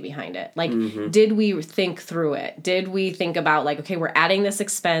intentionality behind it. Like, did we think through it? Did we think about like, okay, we're adding this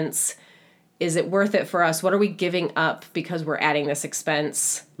expense. Is it worth it for us? What are we giving up because we're adding this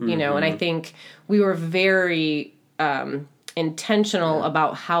expense? And I think we were very intentional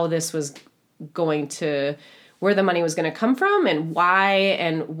about how this was going to, where the money was going to come from and why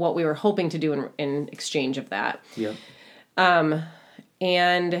and what we were hoping to do in exchange of that. Yeah.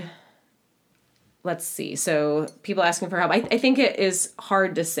 And let's see. So people asking for help. I think it is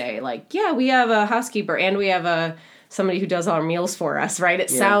hard to say, like, yeah, we have a housekeeper and we have somebody who does all our meals for us, right? It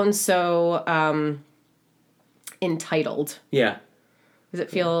sounds so entitled. Yeah. Does it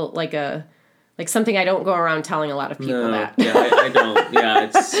feel like something I don't go around telling a lot of people that? Yeah, I don't. Yeah,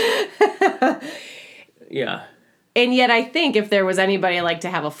 it's... Yeah. And yet I think if there was anybody like to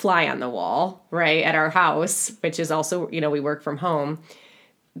have a fly on the wall, right, at our house, which is also, we work from home,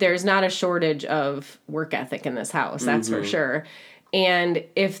 there's not a shortage of work ethic in this house, that's for sure. And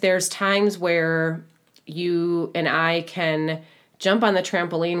if there's times where you and I can jump on the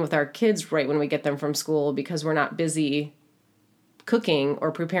trampoline with our kids right when we get them from school because we're not busy cooking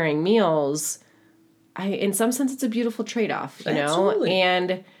or preparing meals, in some sense it's a beautiful trade-off, you Absolutely.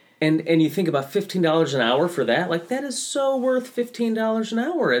 know? And you think about $15 an hour for that, like that is so worth $15 an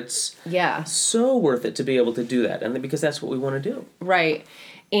hour. It's so worth it to be able to do that, and because that's what we want to do. Right.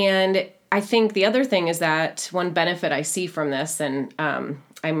 And I think the other thing is that one benefit I see from this, and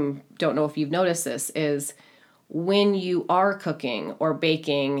I don't know if you've noticed this, is when you are cooking or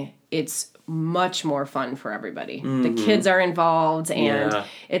baking, it's much more fun for everybody. The kids are involved, and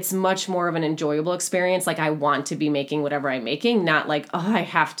it's much more of an enjoyable experience. Like, I want to be making whatever I'm making, not like, I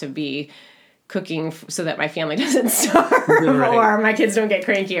have to be cooking so that my family doesn't starve or my kids don't get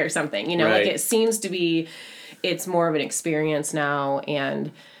cranky or something. Like it seems to be, it's more of an experience now,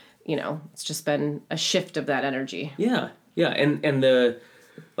 and it's just been a shift of that energy. Yeah, and the,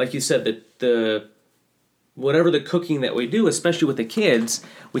 like you said, the whatever the cooking that we do, especially with the kids,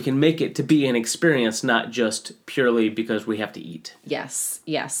 we can make it to be an experience, not just purely because we have to eat. Yes.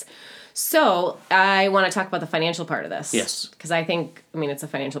 So I want to talk about the financial part of this. Yes. Because it's a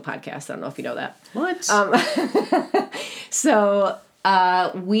financial podcast. I don't know if you know that. What? So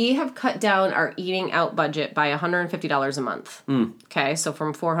we have cut down our eating out budget by $150 a month. Okay, so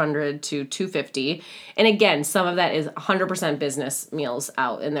from $400 to $250. And again, some of that is 100% business meals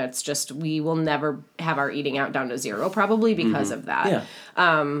out, and that's just, we will never have our eating out down to zero probably because of that.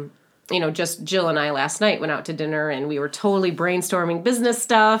 Yeah. Just Jill and I last night went out to dinner, and we were totally brainstorming business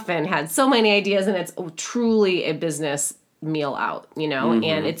stuff and had so many ideas, and it's truly a business meal out,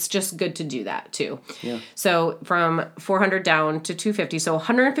 and it's just good to do that too. Yeah. So from $400 down to $250, so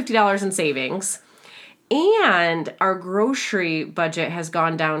 $150 in savings, and our grocery budget has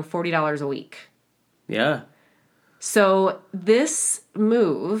gone down $40 a week. Yeah. So this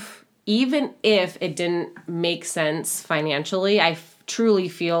move, even if it didn't make sense financially, I truly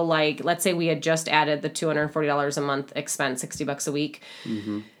feel like, let's say we had just added the $240 a month expense, $60 a week.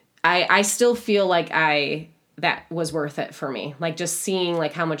 I still feel like that was worth it for me. Like, just seeing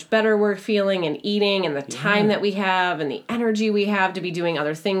like how much better we're feeling and eating, and the time that we have and the energy we have to be doing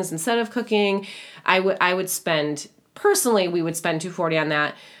other things instead of cooking. I would spend, personally, we would spend $240 on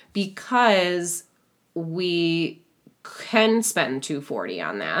that, because we can spend $240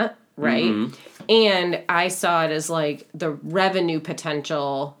 on that, right? And I saw it as like the revenue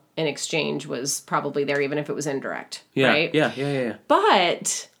potential in exchange was probably there, even if it was indirect, right? Yeah.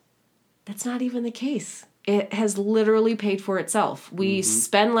 But that's not even the case. It has literally paid for itself. We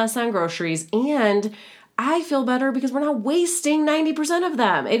spend less on groceries, and I feel better because we're not wasting 90% of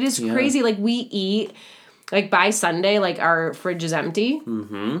them. It is crazy. Like, we eat, like, by Sunday, like, our fridge is empty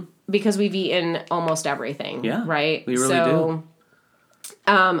because we've eaten almost everything. Yeah. Right? We really do.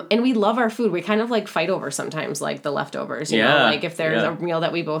 And we love our food. We kind of like fight over sometimes, like the leftovers, you know, like if there's a meal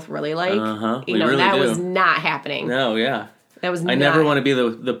that we both really like, really that do. was not happening. No, yeah. That was I never want to be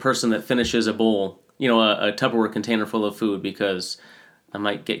the person that finishes a bowl, a Tupperware container full of food, because I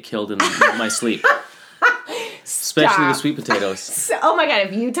might get killed in my sleep. Especially with sweet potatoes. Oh my God,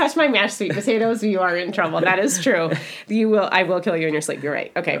 if you touch my mashed sweet potatoes, you are in trouble. That is true. I will kill you in your sleep. You're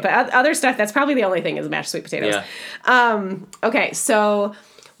right. Okay, but other stuff, that's probably the only thing is mashed sweet potatoes. Yeah. Okay, so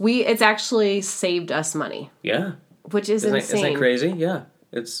it's actually saved us money. Yeah. Which is insane. Isn't that crazy? Yeah.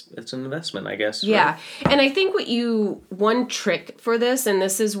 It's an investment, I guess. Yeah. Right? And I think one trick for this, and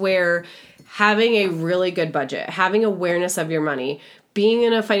this is where having a really good budget, having awareness of your money, being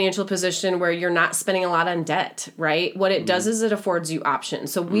in a financial position where you're not spending a lot on debt, right? What it does is it affords you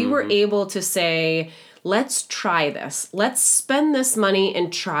options. So we were able to say, let's try this. Let's spend this money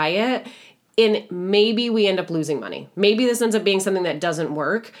and try it. And maybe we end up losing money. Maybe this ends up being something that doesn't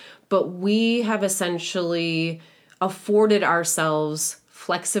work, but we have essentially afforded ourselves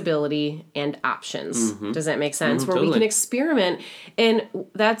flexibility and options. Does that make sense? Where we can experiment, and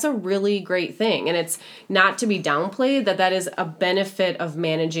that's a really great thing. And it's not to be downplayed that is a benefit of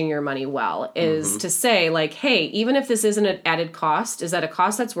managing your money well, is to say like, hey, even if this isn't an added cost, is that a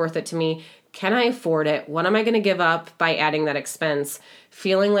cost that's worth it to me? can I afford it? What am I going to give up by adding that expense?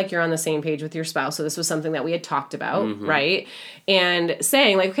 Feeling like you're on the same page with your spouse. So this was something that we had talked about, right? And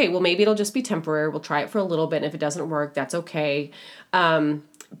saying like, okay, well, maybe it'll just be temporary. We'll try it for a little bit. And if it doesn't work, that's okay.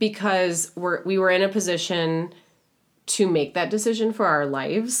 Because we were in a position to make that decision for our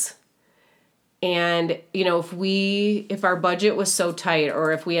lives. And, you know, if our budget was so tight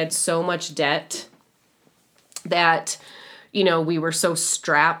or if we had so much debt that, you know, we were so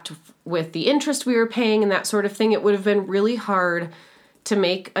strapped with the interest we were paying and that sort of thing, it would have been really hard to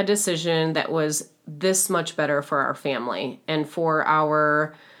make a decision that was this much better for our family and for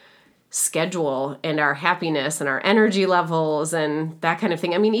our schedule and our happiness and our energy levels and that kind of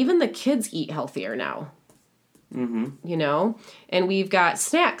thing. I mean, even the kids eat healthier now, you know, and we've got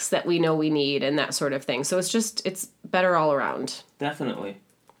snacks that we know we need and that sort of thing. So it's better all around. Definitely.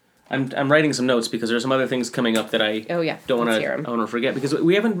 I'm writing some notes because there's some other things coming up that I don't want to forget, because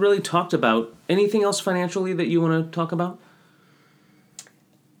we haven't really talked about anything else financially that you want to talk about.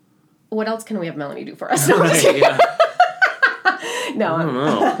 What else can we have Melanie do for us? Right, yeah. No, I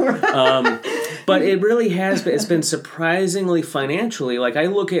don't know. But it really has been. It's been surprisingly financially. Like I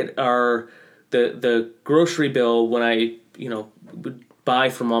look at the grocery bill when I would buy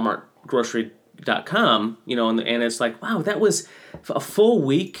from Walmart grocery.com, and it's like, wow, that was a full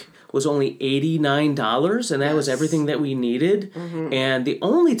week was only $89, and that was everything that we needed. And the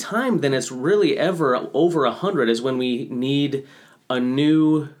only time then it's really ever over $100 is when we need a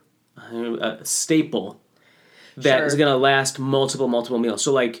new staple that is going to last multiple meals.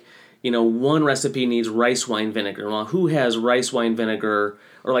 So like, one recipe needs rice wine vinegar. Well, who has rice wine vinegar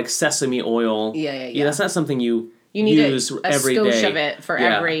or like sesame oil? Yeah. That's not something you need use every day. A skosh of it for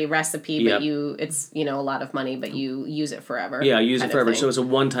every recipe, but it's a lot of money, but you use it forever. Yeah, use it forever. So it's a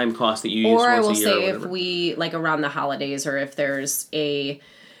one-time cost that you use once a year. Or I will say if we, like around the holidays, or if there's a,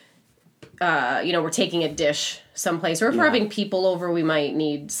 we're taking a dish someplace, or if we're having people over, we might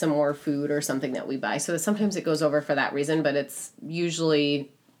need some more food or something that we buy. So sometimes it goes over for that reason, but it's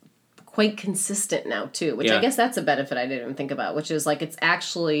usually quite consistent now too, which I guess that's a benefit I didn't even think about, which is like it's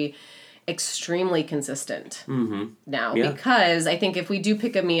actually extremely consistent now, because I think if we do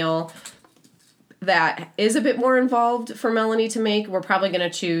pick a meal that is a bit more involved for Melanie to make, we're probably going to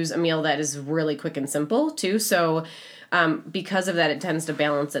choose a meal that is really quick and simple too. So because of that, it tends to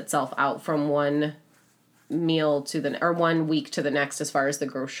balance itself out from one meal or 1 week to the next as far as the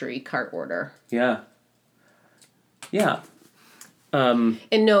grocery cart order. Yeah. And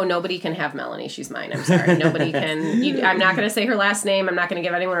no, nobody can have Melanie. She's mine. I'm sorry. Nobody can. I'm not going to say her last name. I'm not going to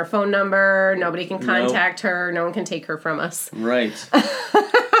give anyone her phone number. Nobody can contact her. No one can take her from us. Right.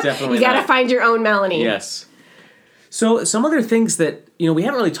 Definitely. You got to find your own Melanie. Yes. So some other things that, we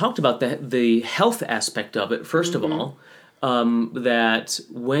haven't really talked about the health aspect of it, first of all, that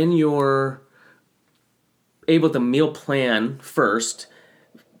when you're able to meal plan first,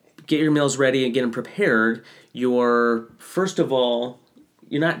 get your meals ready and get them prepared, you're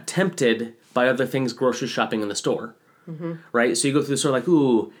not tempted by other things grocery shopping in the store, right? So you go through the store like,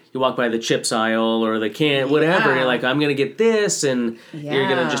 ooh, you walk by the chips aisle or the can, whatever, and you're like, I'm going to get this, and you're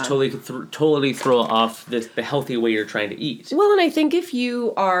going to just totally throw off the healthy way you're trying to eat. Well, and I think if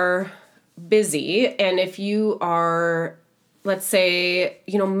you are busy and if you are, let's say,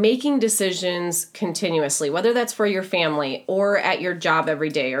 making decisions continuously, whether that's for your family or at your job every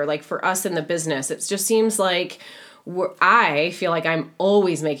day, or like for us in the business, it just seems like I feel like I'm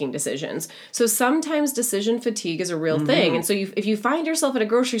always making decisions. So sometimes decision fatigue is a real thing. And so if you find yourself at a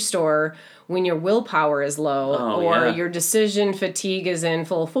grocery store when your willpower is low your decision fatigue is in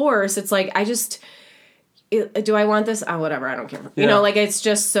full force, it's like, do I want this? Oh, whatever, I don't care. Like it's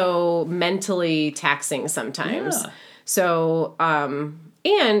just so mentally taxing sometimes. Yeah. So, and,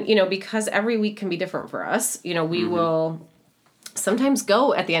 because every week can be different for us, we will sometimes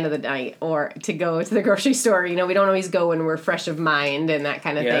go at the end of the night or to go to the grocery store. We don't always go when we're fresh of mind and that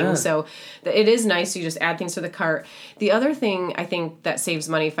kind of thing. So it is nice to just add things to the cart. The other thing I think that saves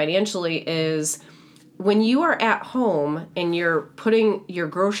money financially is when you are at home and you're putting your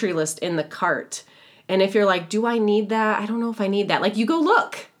grocery list in the cart, and if you're like, do I need that? I don't know if I need that. Like, you go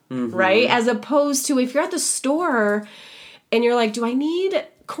look. Right? As opposed to if you're at the store and you're like, do I need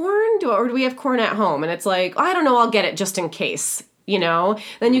corn? Or do we have corn at home? And it's like, I don't know, I'll get it just in case,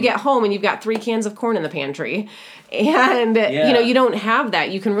 Then you get home and you've got 3 cans of corn in the pantry. And, you don't have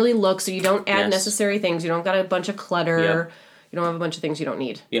that. You can really look so you don't add necessary things. You don't got a bunch of clutter. Yep. You don't have a bunch of things you don't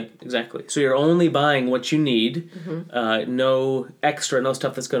need. Yeah, exactly. So you're only buying what you need. No extra, no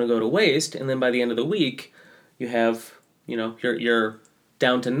stuff that's going to go to waste. And then by the end of the week, you have, you're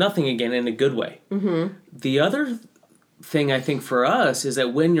down to nothing again in a good way. The other thing I think for us is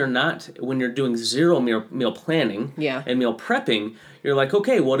that when you're doing zero meal planning and meal prepping, you're like,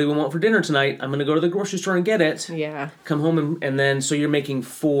 okay, what do we want for dinner tonight? I'm going to go to the grocery store and get it. Yeah. Come home and then, so you're making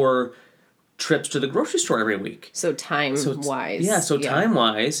 4 trips to the grocery store every week. So time-wise.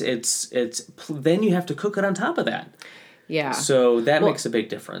 Time-wise, it's then you have to cook it on top of that. Yeah. So that makes a big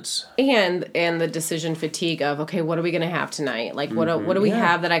difference. And the decision fatigue of, okay, what are we going to have tonight? Like, what do we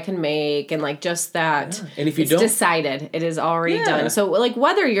have that I can make? And, like, just that. Yeah. And if you it's decided. It is already done. So, like,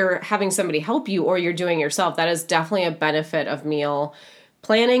 whether you're having somebody help you or you're doing yourself, that is definitely a benefit of meal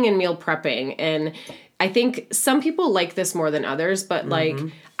planning and meal prepping. And I think some people like this more than others, but, like,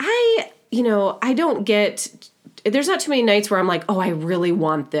 I don't get... There's not too many nights where I'm like, oh, I really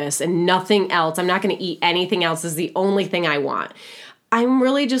want this and nothing else. I'm not going to eat anything else. This is the only thing I want. I'm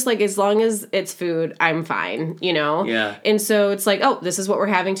really just like, as long as it's food, I'm fine, Yeah. And so it's like, oh, this is what we're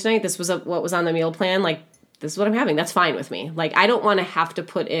having tonight. This was what was on the meal plan. Like, this is what I'm having. That's fine with me. Like, I don't want to have to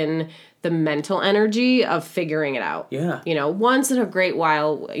put in the mental energy of figuring it out. Yeah. Once in a great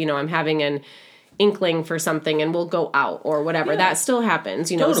while, I'm having an inkling for something and we'll go out or whatever. That still happens.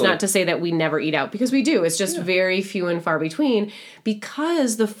 Totally. It's not to say that we never eat out, because we do. It's just very few and far between,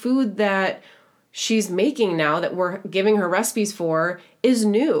 because the food that she's making now that we're giving her recipes for is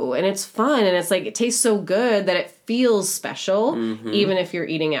new and it's fun and it's like it tastes so good that it feels special even if you're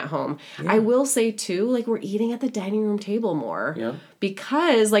eating at home. I will say too, like, we're eating at the dining room table more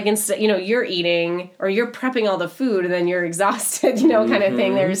because, like, instead, you're eating or you're prepping all the food and then you're exhausted, kind of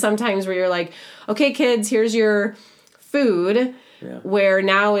thing. There's sometimes where you're like, okay, kids, here's your food, where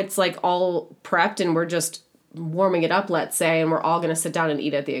now it's like all prepped and we're just warming it up, let's say, and we're all going to sit down and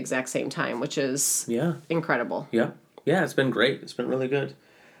eat at the exact same time, which is incredible. Yeah, it's been great. It's been really good.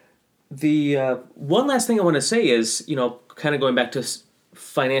 The one last thing I want to say is, kind of going back to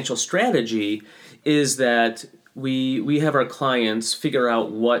financial strategy, is that we have our clients figure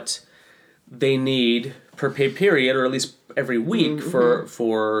out what they need per pay period, or at least every week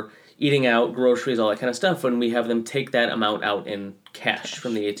for eating out, groceries, all that kind of stuff, when we have them take that amount out in cash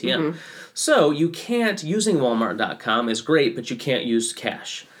from the ATM. So you can't, using Walmart.com is great, but you can't use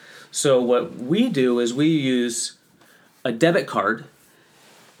cash. So what we do is we use a debit card.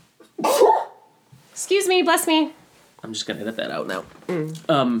 Excuse me, bless me. I'm just going to edit that out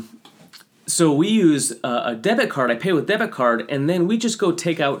now. So we use a debit card. I pay with debit card, and then we just go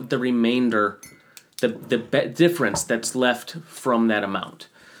take out the remainder, the difference that's left from that amount.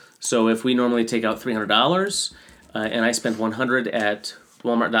 So if we normally take out $300 and I spent $100 at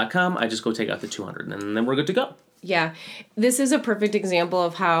Walmart.com, I just go take out the $200, and then we're good to go. Yeah. This is a perfect example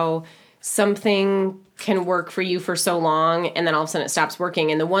of how something can work for you for so long and then all of a sudden it stops working.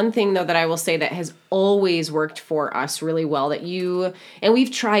 And the one thing, though, that I will say that has always worked for us really well, and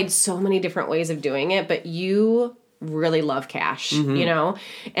we've tried so many different ways of doing it, but you really love cash,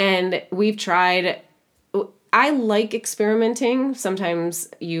 and we've tried... I like experimenting. Sometimes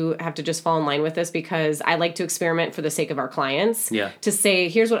you have to just fall in line with this, because I like to experiment for the sake of our clients. Yeah. To say,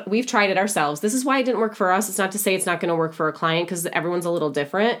 here's what we've tried it ourselves. This is why it didn't work for us. It's not to say it's not going to work for a client, because everyone's a little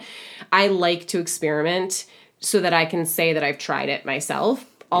different. I like to experiment so that I can say that I've tried it myself.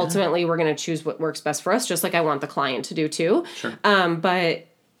 Ultimately, we're going to choose what works best for us, just like I want the client to do too. Sure.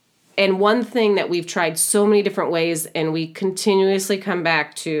 And one thing that we've tried so many different ways and we continuously come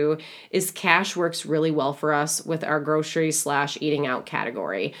back to is cash works really well for us with our grocery/eating out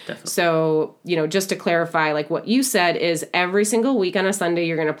category. Definitely. So, just to clarify, like what you said is every single week on a Sunday,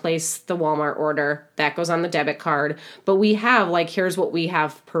 you're going to place the Walmart order. That goes on the debit card. But we have, like, here's what we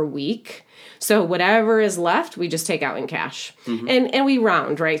have per week. So whatever is left, we just take out in cash. And we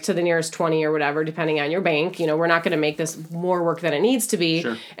round, right, to the nearest 20 or whatever, depending on your bank. We're not going to make this more work than it needs to be.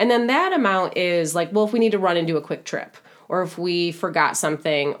 Sure. And then that amount is like, well, if we need to run and do a quick trip, or if we forgot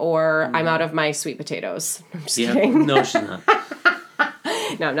something, or I'm out of my sweet potatoes. I'm just kidding. No, she's not.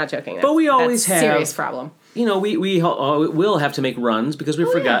 No, I'm not joking. But we always have... serious problem. We will have to make runs because we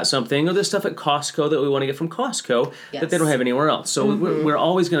forgot something, or there's stuff at Costco that we want to get from Costco that they don't have anywhere else. So we're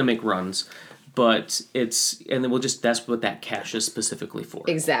always going to make runs. But and then that's what that cash is specifically for.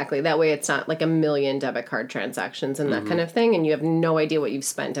 Exactly. That way it's not like a million debit card transactions and that kind of thing, and you have no idea what you've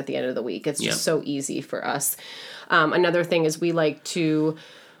spent at the end of the week. It's just so easy for us. Another thing is we like to,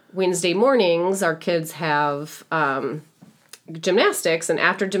 Wednesday mornings, our kids have gymnastics, and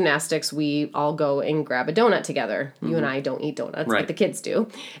after gymnastics we all go and grab a donut together. You and I don't eat donuts, but the kids do.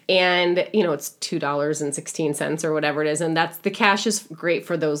 And it's $2.16 or whatever it is, and that's the cash is great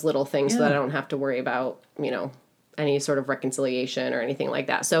for those little things so that I don't have to worry about any sort of reconciliation or anything like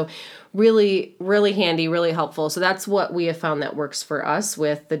that. So really, really handy, really helpful. So that's what we have found that works for us,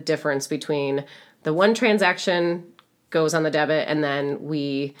 with the difference between the one transaction goes on the debit, and then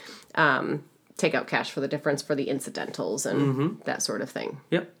we take out cash for the difference for the incidentals and that sort of thing.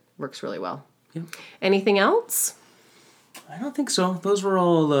 Yep. Works really well. Yep. Anything else? I don't think so. Those were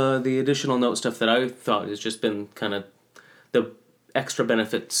all the additional note stuff that I thought has just been kind of the extra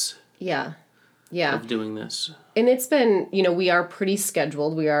benefits of doing this. And it's been, we are pretty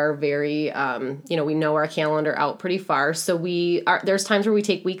scheduled. We are very, we know our calendar out pretty far. So there's times where we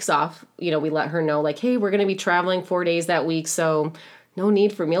take weeks off. We let her know like, hey, we're going to be traveling 4 days that week. So no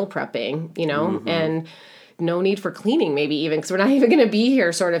need for meal prepping, and no need for cleaning maybe even because we're not even going to be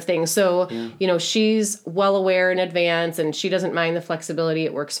here sort of thing. So, she's well aware in advance and she doesn't mind the flexibility.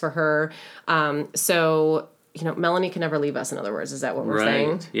 It works for her. So, Melanie can never leave us, in other words. Is that what we're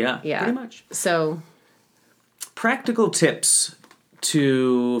saying? Yeah, pretty much. So practical tips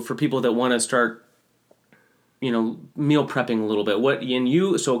for people that want to start, meal prepping a little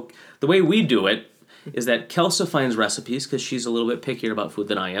bit. So the way we do it is that Kelsa finds recipes because she's a little bit pickier about food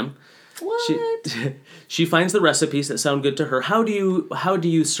than I am. What? She finds the recipes that sound good to her. How do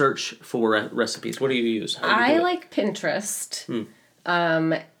you search for recipes? What do you use? I like Pinterest.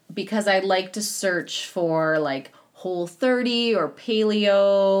 Because I like to search for like Whole30 or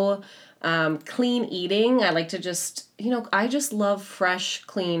paleo, clean eating. I like to just, I just love fresh,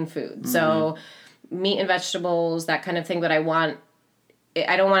 clean food. So meat and vegetables, that kind of thing. But I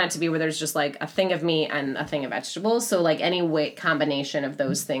don't want it to be where there's just like a thing of meat and a thing of vegetables. So like any combination of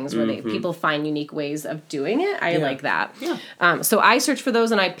those things where people find unique ways of doing it. I like that. Yeah. So I search for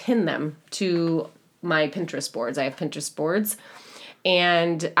those and I pin them to my Pinterest boards. I have Pinterest boards.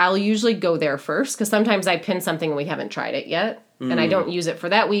 And I'll usually go there first because sometimes I pin something and we haven't tried it yet. And I don't use it for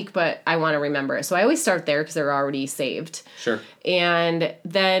that week, but I want to remember it. So I always start there because they're already saved. Sure. And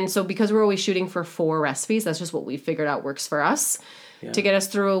then, so because we're always shooting for 4 recipes, that's just what we figured out works for us to get us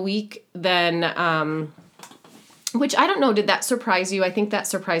through a week. Then, which I don't know, did that surprise you? I think that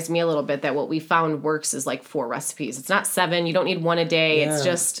surprised me a little bit that what we found works is like 4 recipes. It's not 7. You don't need 1 a day. Yeah. It's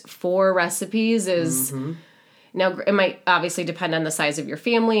just 4 recipes is... Now, it might obviously depend on the size of your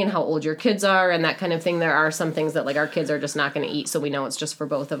family and how old your kids are and that kind of thing. There are some things that, like, our kids are just not going to eat, so we know it's just for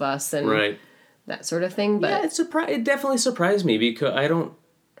both of us and that sort of thing. But yeah, it definitely surprised me because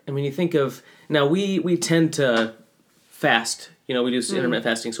you think of... Now, we tend to fast. We do intermittent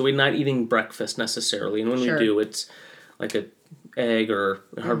fasting, so we're not eating breakfast necessarily. And when we do, it's like an egg or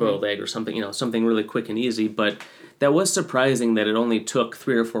a hard-boiled egg or something, something really quick and easy. But that was surprising that it only took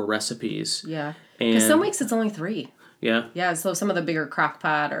 3 or 4 recipes. Yeah. Because some weeks it's only 3. Yeah. Yeah, so some of the bigger crock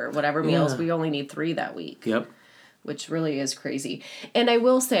pot or whatever meals, we only need 3 that week. Yep. Which really is crazy. And I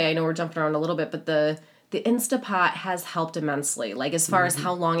will say, I know we're jumping around a little bit, but the Instapot has helped immensely. Like, as far as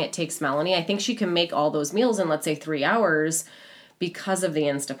how long it takes Melanie, I think she can make all those meals in, let's say, 3 hours because of the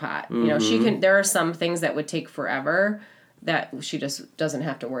Instapot. There are some things that would take forever that she just doesn't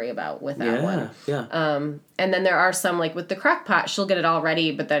have to worry about with that one. Yeah. And then there are some, like with the crock pot, she'll get it all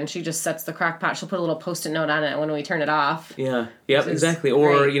ready, but then she just sets the crock pot. She'll put a little Post-it note on it when we turn it off. Yeah. Yep, exactly.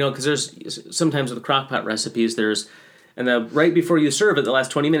 Or, because there's sometimes with the crock pot recipes, right before you serve it, the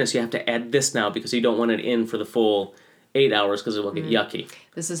last 20 minutes, you have to add this now because you don't want it in for the full 8 hours because it will get yucky.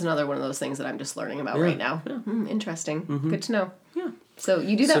 This is another one of those things that I'm just learning about right now. Yeah. Interesting. Good to know. Yeah. So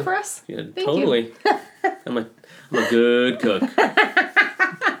you do that for us? Yeah, Thank totally. You. I'm a good cook.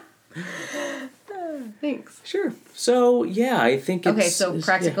 Thanks. Sure. So, yeah, I think it's... Okay, so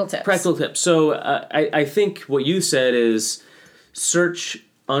practical tips. Practical tips. So, I think what you said is search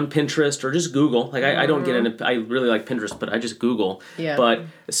on Pinterest or just Google. Like, I don't get into... I really like Pinterest, but I just Google. Yeah. But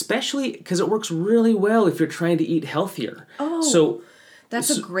especially because it works really well if you're trying to eat healthier. Oh, so that's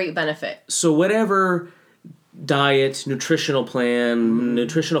a great benefit. So whatever diet, nutritional plan,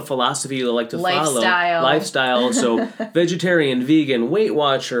 nutritional philosophy you like to follow. Lifestyle. So vegetarian, vegan, Weight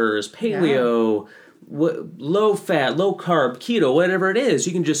Watchers, paleo, low fat, low carb, keto, whatever it is,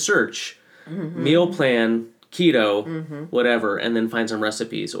 you can just search meal plan, keto, whatever, and then find some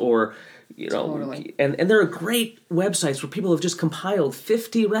recipes. Or, totally. and there are great websites where people have just compiled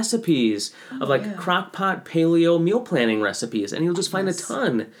 50 recipes of like crock pot, paleo, meal planning recipes, and you'll just find a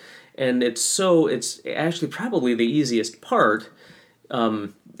ton. And it's actually probably the easiest part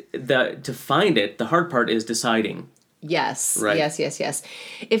to find it. The hard part is deciding. Yes. Right. Yes.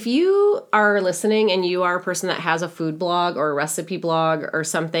 If you are listening and you are a person that has a food blog or a recipe blog or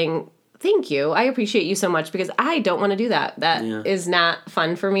something, thank you. I appreciate you so much because I don't want to do that. That is not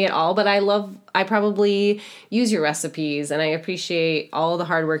fun for me at all, but I probably use your recipes and I appreciate all the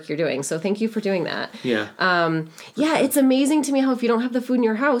hard work you're doing. So thank you for doing that. Yeah. It's amazing to me how if you don't have the food in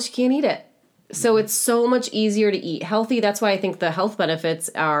your house, you can't eat it. So it's so much easier to eat healthy. That's why I think the health benefits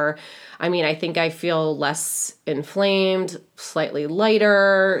are, I think I feel less inflamed, slightly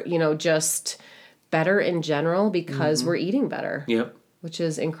lighter, just better in general because we're eating better. Yep. Which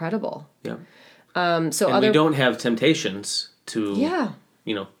is incredible. Yep. We don't have temptations to,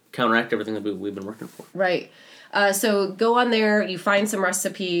 counteract everything that we've been working for. Right. So go on there, you find some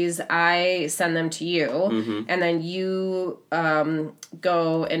recipes, I send them to you, and then you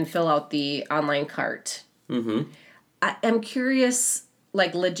go and fill out the online cart. I'm curious,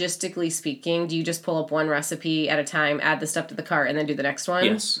 like logistically speaking, do you just pull up one recipe at a time, add the stuff to the cart, and then do the next one?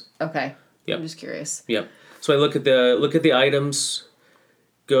 Yes. Okay. Yep. I'm just curious. Yep. So I look at the items,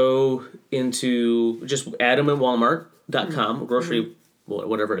 go into, just add them in Walmart.com, grocery,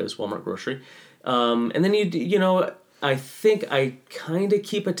 whatever it is, Walmart grocery. And then I think I kind of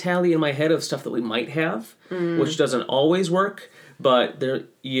keep a tally in my head of stuff that we might have, which doesn't always work, but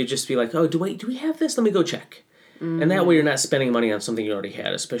you just be like, oh, do we have this? Let me go check. And that way you're not spending money on something you already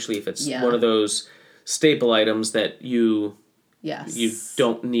had, especially if it's one of those staple items that you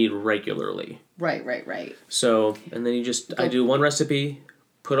don't need regularly. Right. So, and then I do one recipe,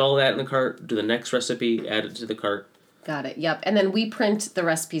 put all that in the cart, do the next recipe, add it to the cart. Got it. Yep. And then we print the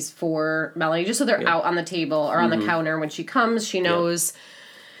recipes for Melanie just so they're out on the table or on the counter. When she comes, she knows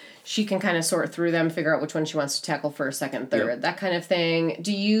she can kind of sort through them, figure out which one she wants to tackle first, second, third, that kind of thing.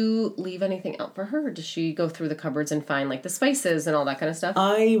 Do you leave anything out for her? Or does she go through the cupboards and find like the spices and all that kind of stuff?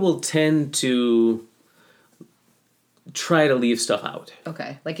 I will tend to try to leave stuff out.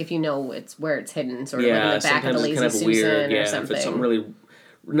 Okay. Like if it's where it's hidden, sort of like in the back of the Lazy Susan weird, or something. If it's something really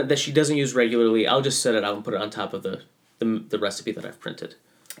that she doesn't use regularly, I'll just set it out and put it on top of the recipe that I've printed.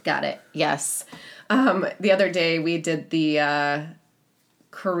 Got it. Yes. The other day we did the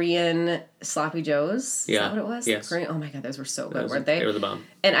Korean sloppy joes. Is that what it was? Yes. Korean. Oh my God, those were so good, weren't they? They were the bomb.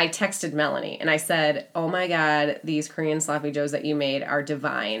 And I texted Melanie and I said, "Oh my God, these Korean sloppy joes that you made are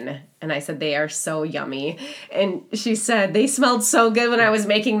divine." And I said, "They are so yummy." And she said, "They smelled so good when I was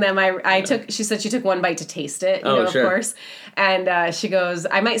making them." She said she took one bite to taste it, of course. And she goes,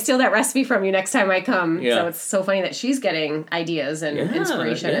 "I might steal that recipe from you next time I come." Yeah. So it's so funny that she's getting ideas and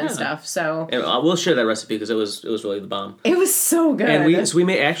inspiration and stuff. So and I will share that recipe because it was really the bomb. It was so good. And we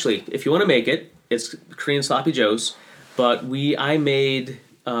made, actually, if you want to make it, it's Korean sloppy joes, but I made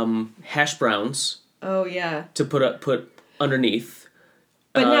hash browns. Oh yeah. To put underneath.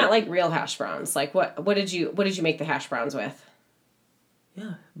 But not like real hash browns. Like what did you make the hash browns with?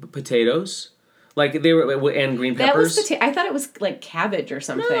 Yeah, potatoes. Like they were, and green peppers. That was I thought it was like cabbage or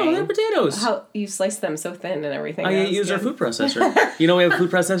something. No, they're potatoes. How you slice them so thin and everything. I use our food processor. You know we have a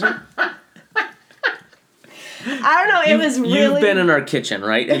food processor? I don't know. You've been in our kitchen,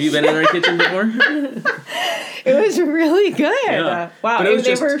 right? Have you been in our kitchen before? It was really good. Yeah. Wow,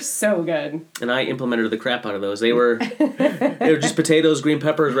 they were so good. And I implemented the crap out of those. They were just potatoes, green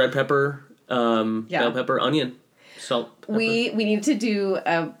peppers, red pepper, bell pepper, onion, salt. Pepper. We need to do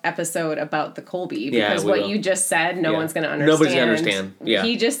an episode about the Colby because what you just said, no one's going to understand. Nobody's going to understand. Yeah.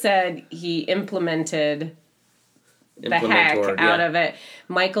 He just said he implemented the heck out of it.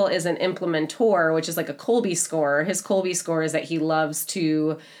 Michael is an implementor, which is like a Colby score. His Colby score is that he loves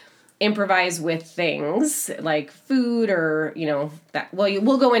to improvise with things like food or that. Well,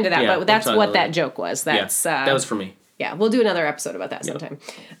 we'll go into that, but that's what that joke was. That's that was for me. Yeah, we'll do another episode about that sometime.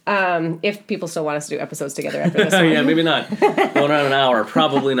 If people still want us to do episodes together after this one. Yeah, maybe not. Going on an hour,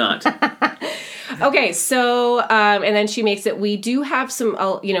 probably not. Okay, so, and then she makes it, we do have some,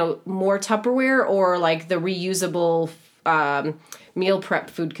 more Tupperware or like the reusable meal prep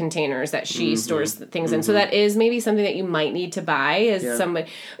food containers that she stores things in. So that is maybe something that you might need to buy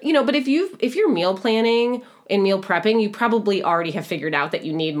somebody, but if you're meal planning and meal prepping, you probably already have figured out that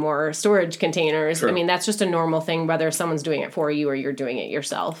you need more storage containers. True. I mean, that's just a normal thing, whether someone's doing it for you or you're doing it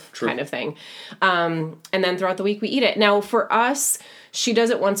yourself. True. Kind of thing. And then throughout the week we eat it. Now for us, she does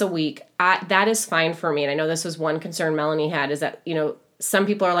it once a week. That is fine for me. And I know this was one concern Melanie had is that, some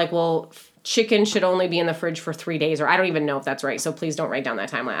people are like, well, chicken should only be in the fridge for 3 days, or I don't even know if that's right. So please don't write down that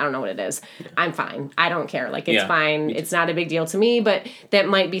timeline. I don't know what it is. Yeah. I'm fine. I don't care. Like it's fine. It's not a big deal to me, but that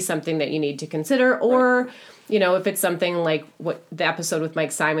might be something that you need to consider. Or, if it's something like what the episode with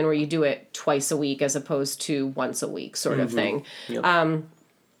Mike Simon where you do it twice a week as opposed to once a week sort of thing. Yep.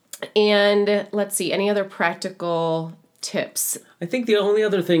 And let's see, any other practical tips? I think the only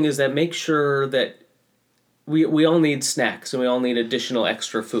other thing is that make sure that we all need snacks and we all need additional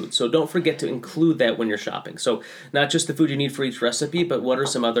extra food. So don't forget to include that when you're shopping. So not just the food you need for each recipe, but what are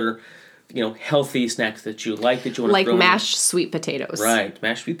some other, healthy snacks that you like that you want to throw in? Like mashed sweet potatoes. Right.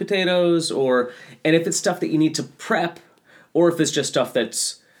 Mashed sweet potatoes and if it's stuff that you need to prep or if it's just stuff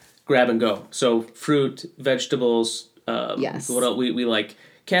that's grab and go. So fruit, vegetables. Yes. What else? We like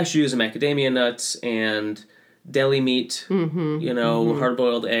cashews and macadamia nuts and deli meat.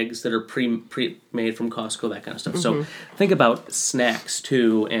 Hard-boiled eggs that are pre-made from Costco, that kind of stuff. So think about snacks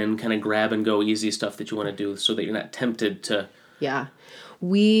too, and kind of grab and go easy stuff that you want to do, so that you're not tempted to. Yeah.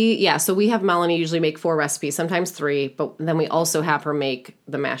 So we have Melanie usually make 4 recipes, sometimes 3, but then we also have her make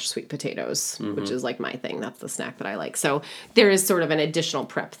the mashed sweet potatoes, which is like my thing. That's the snack that I like. So there is sort of an additional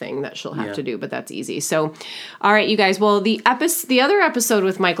prep thing that she'll have to do, but that's easy. So, all right, you guys. Well, the other episode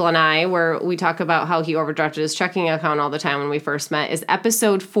with Michael and I, where we talk about how he overdrafted his checking account all the time when we first met, is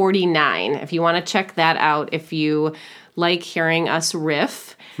episode 49. If you want to check that out, if you like hearing us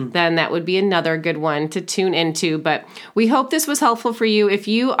riff, then that would be another good one to tune into. But we hope this was helpful for you. If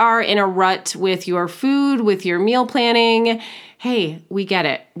you are in a rut with your food, with your meal planning, hey, we get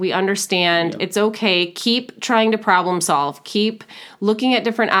it. We understand. It's okay. Keep trying to problem solve. Keep looking at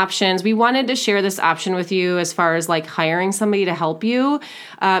different options. We wanted to share this option with you as far as like hiring somebody to help you,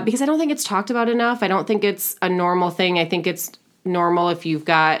 because I don't think it's talked about enough. I don't think it's a normal thing. I think it's normal if you've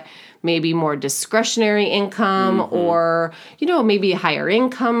got maybe more discretionary income or, maybe a higher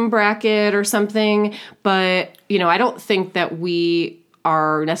income bracket or something. But, I don't think that we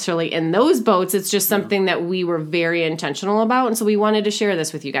are necessarily in those boats. It's just something that we were very intentional about. And so we wanted to share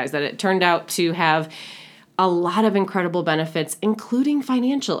this with you guys, that it turned out to have a lot of incredible benefits, including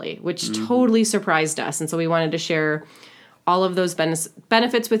financially, which totally surprised us. And so we wanted to share all of those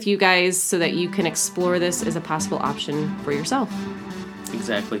benefits with you guys so that you can explore this as a possible option for yourself.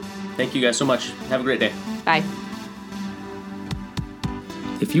 Exactly. Thank you guys so much. Have a great day. Bye.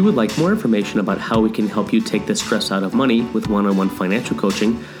 If you would like more information about how we can help you take the stress out of money with one-on-one financial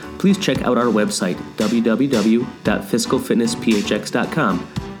coaching, please check out our website, www.fiscalfitnessphx.com,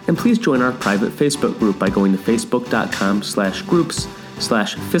 and please join our private Facebook group by going to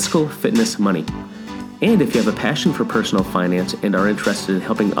facebook.com/groups/fiscalfitnessmoney. And if you have a passion for personal finance and are interested in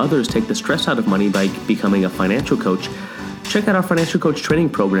helping others take the stress out of money by becoming a financial coach, check out our financial coach training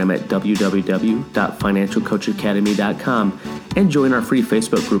program at www.financialcoachacademy.com and join our free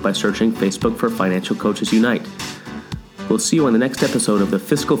Facebook group by searching Facebook for Financial Coaches Unite. We'll see you on the next episode of the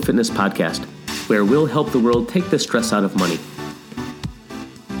Fiscal Fitness Podcast, where we'll help the world take the stress out of money.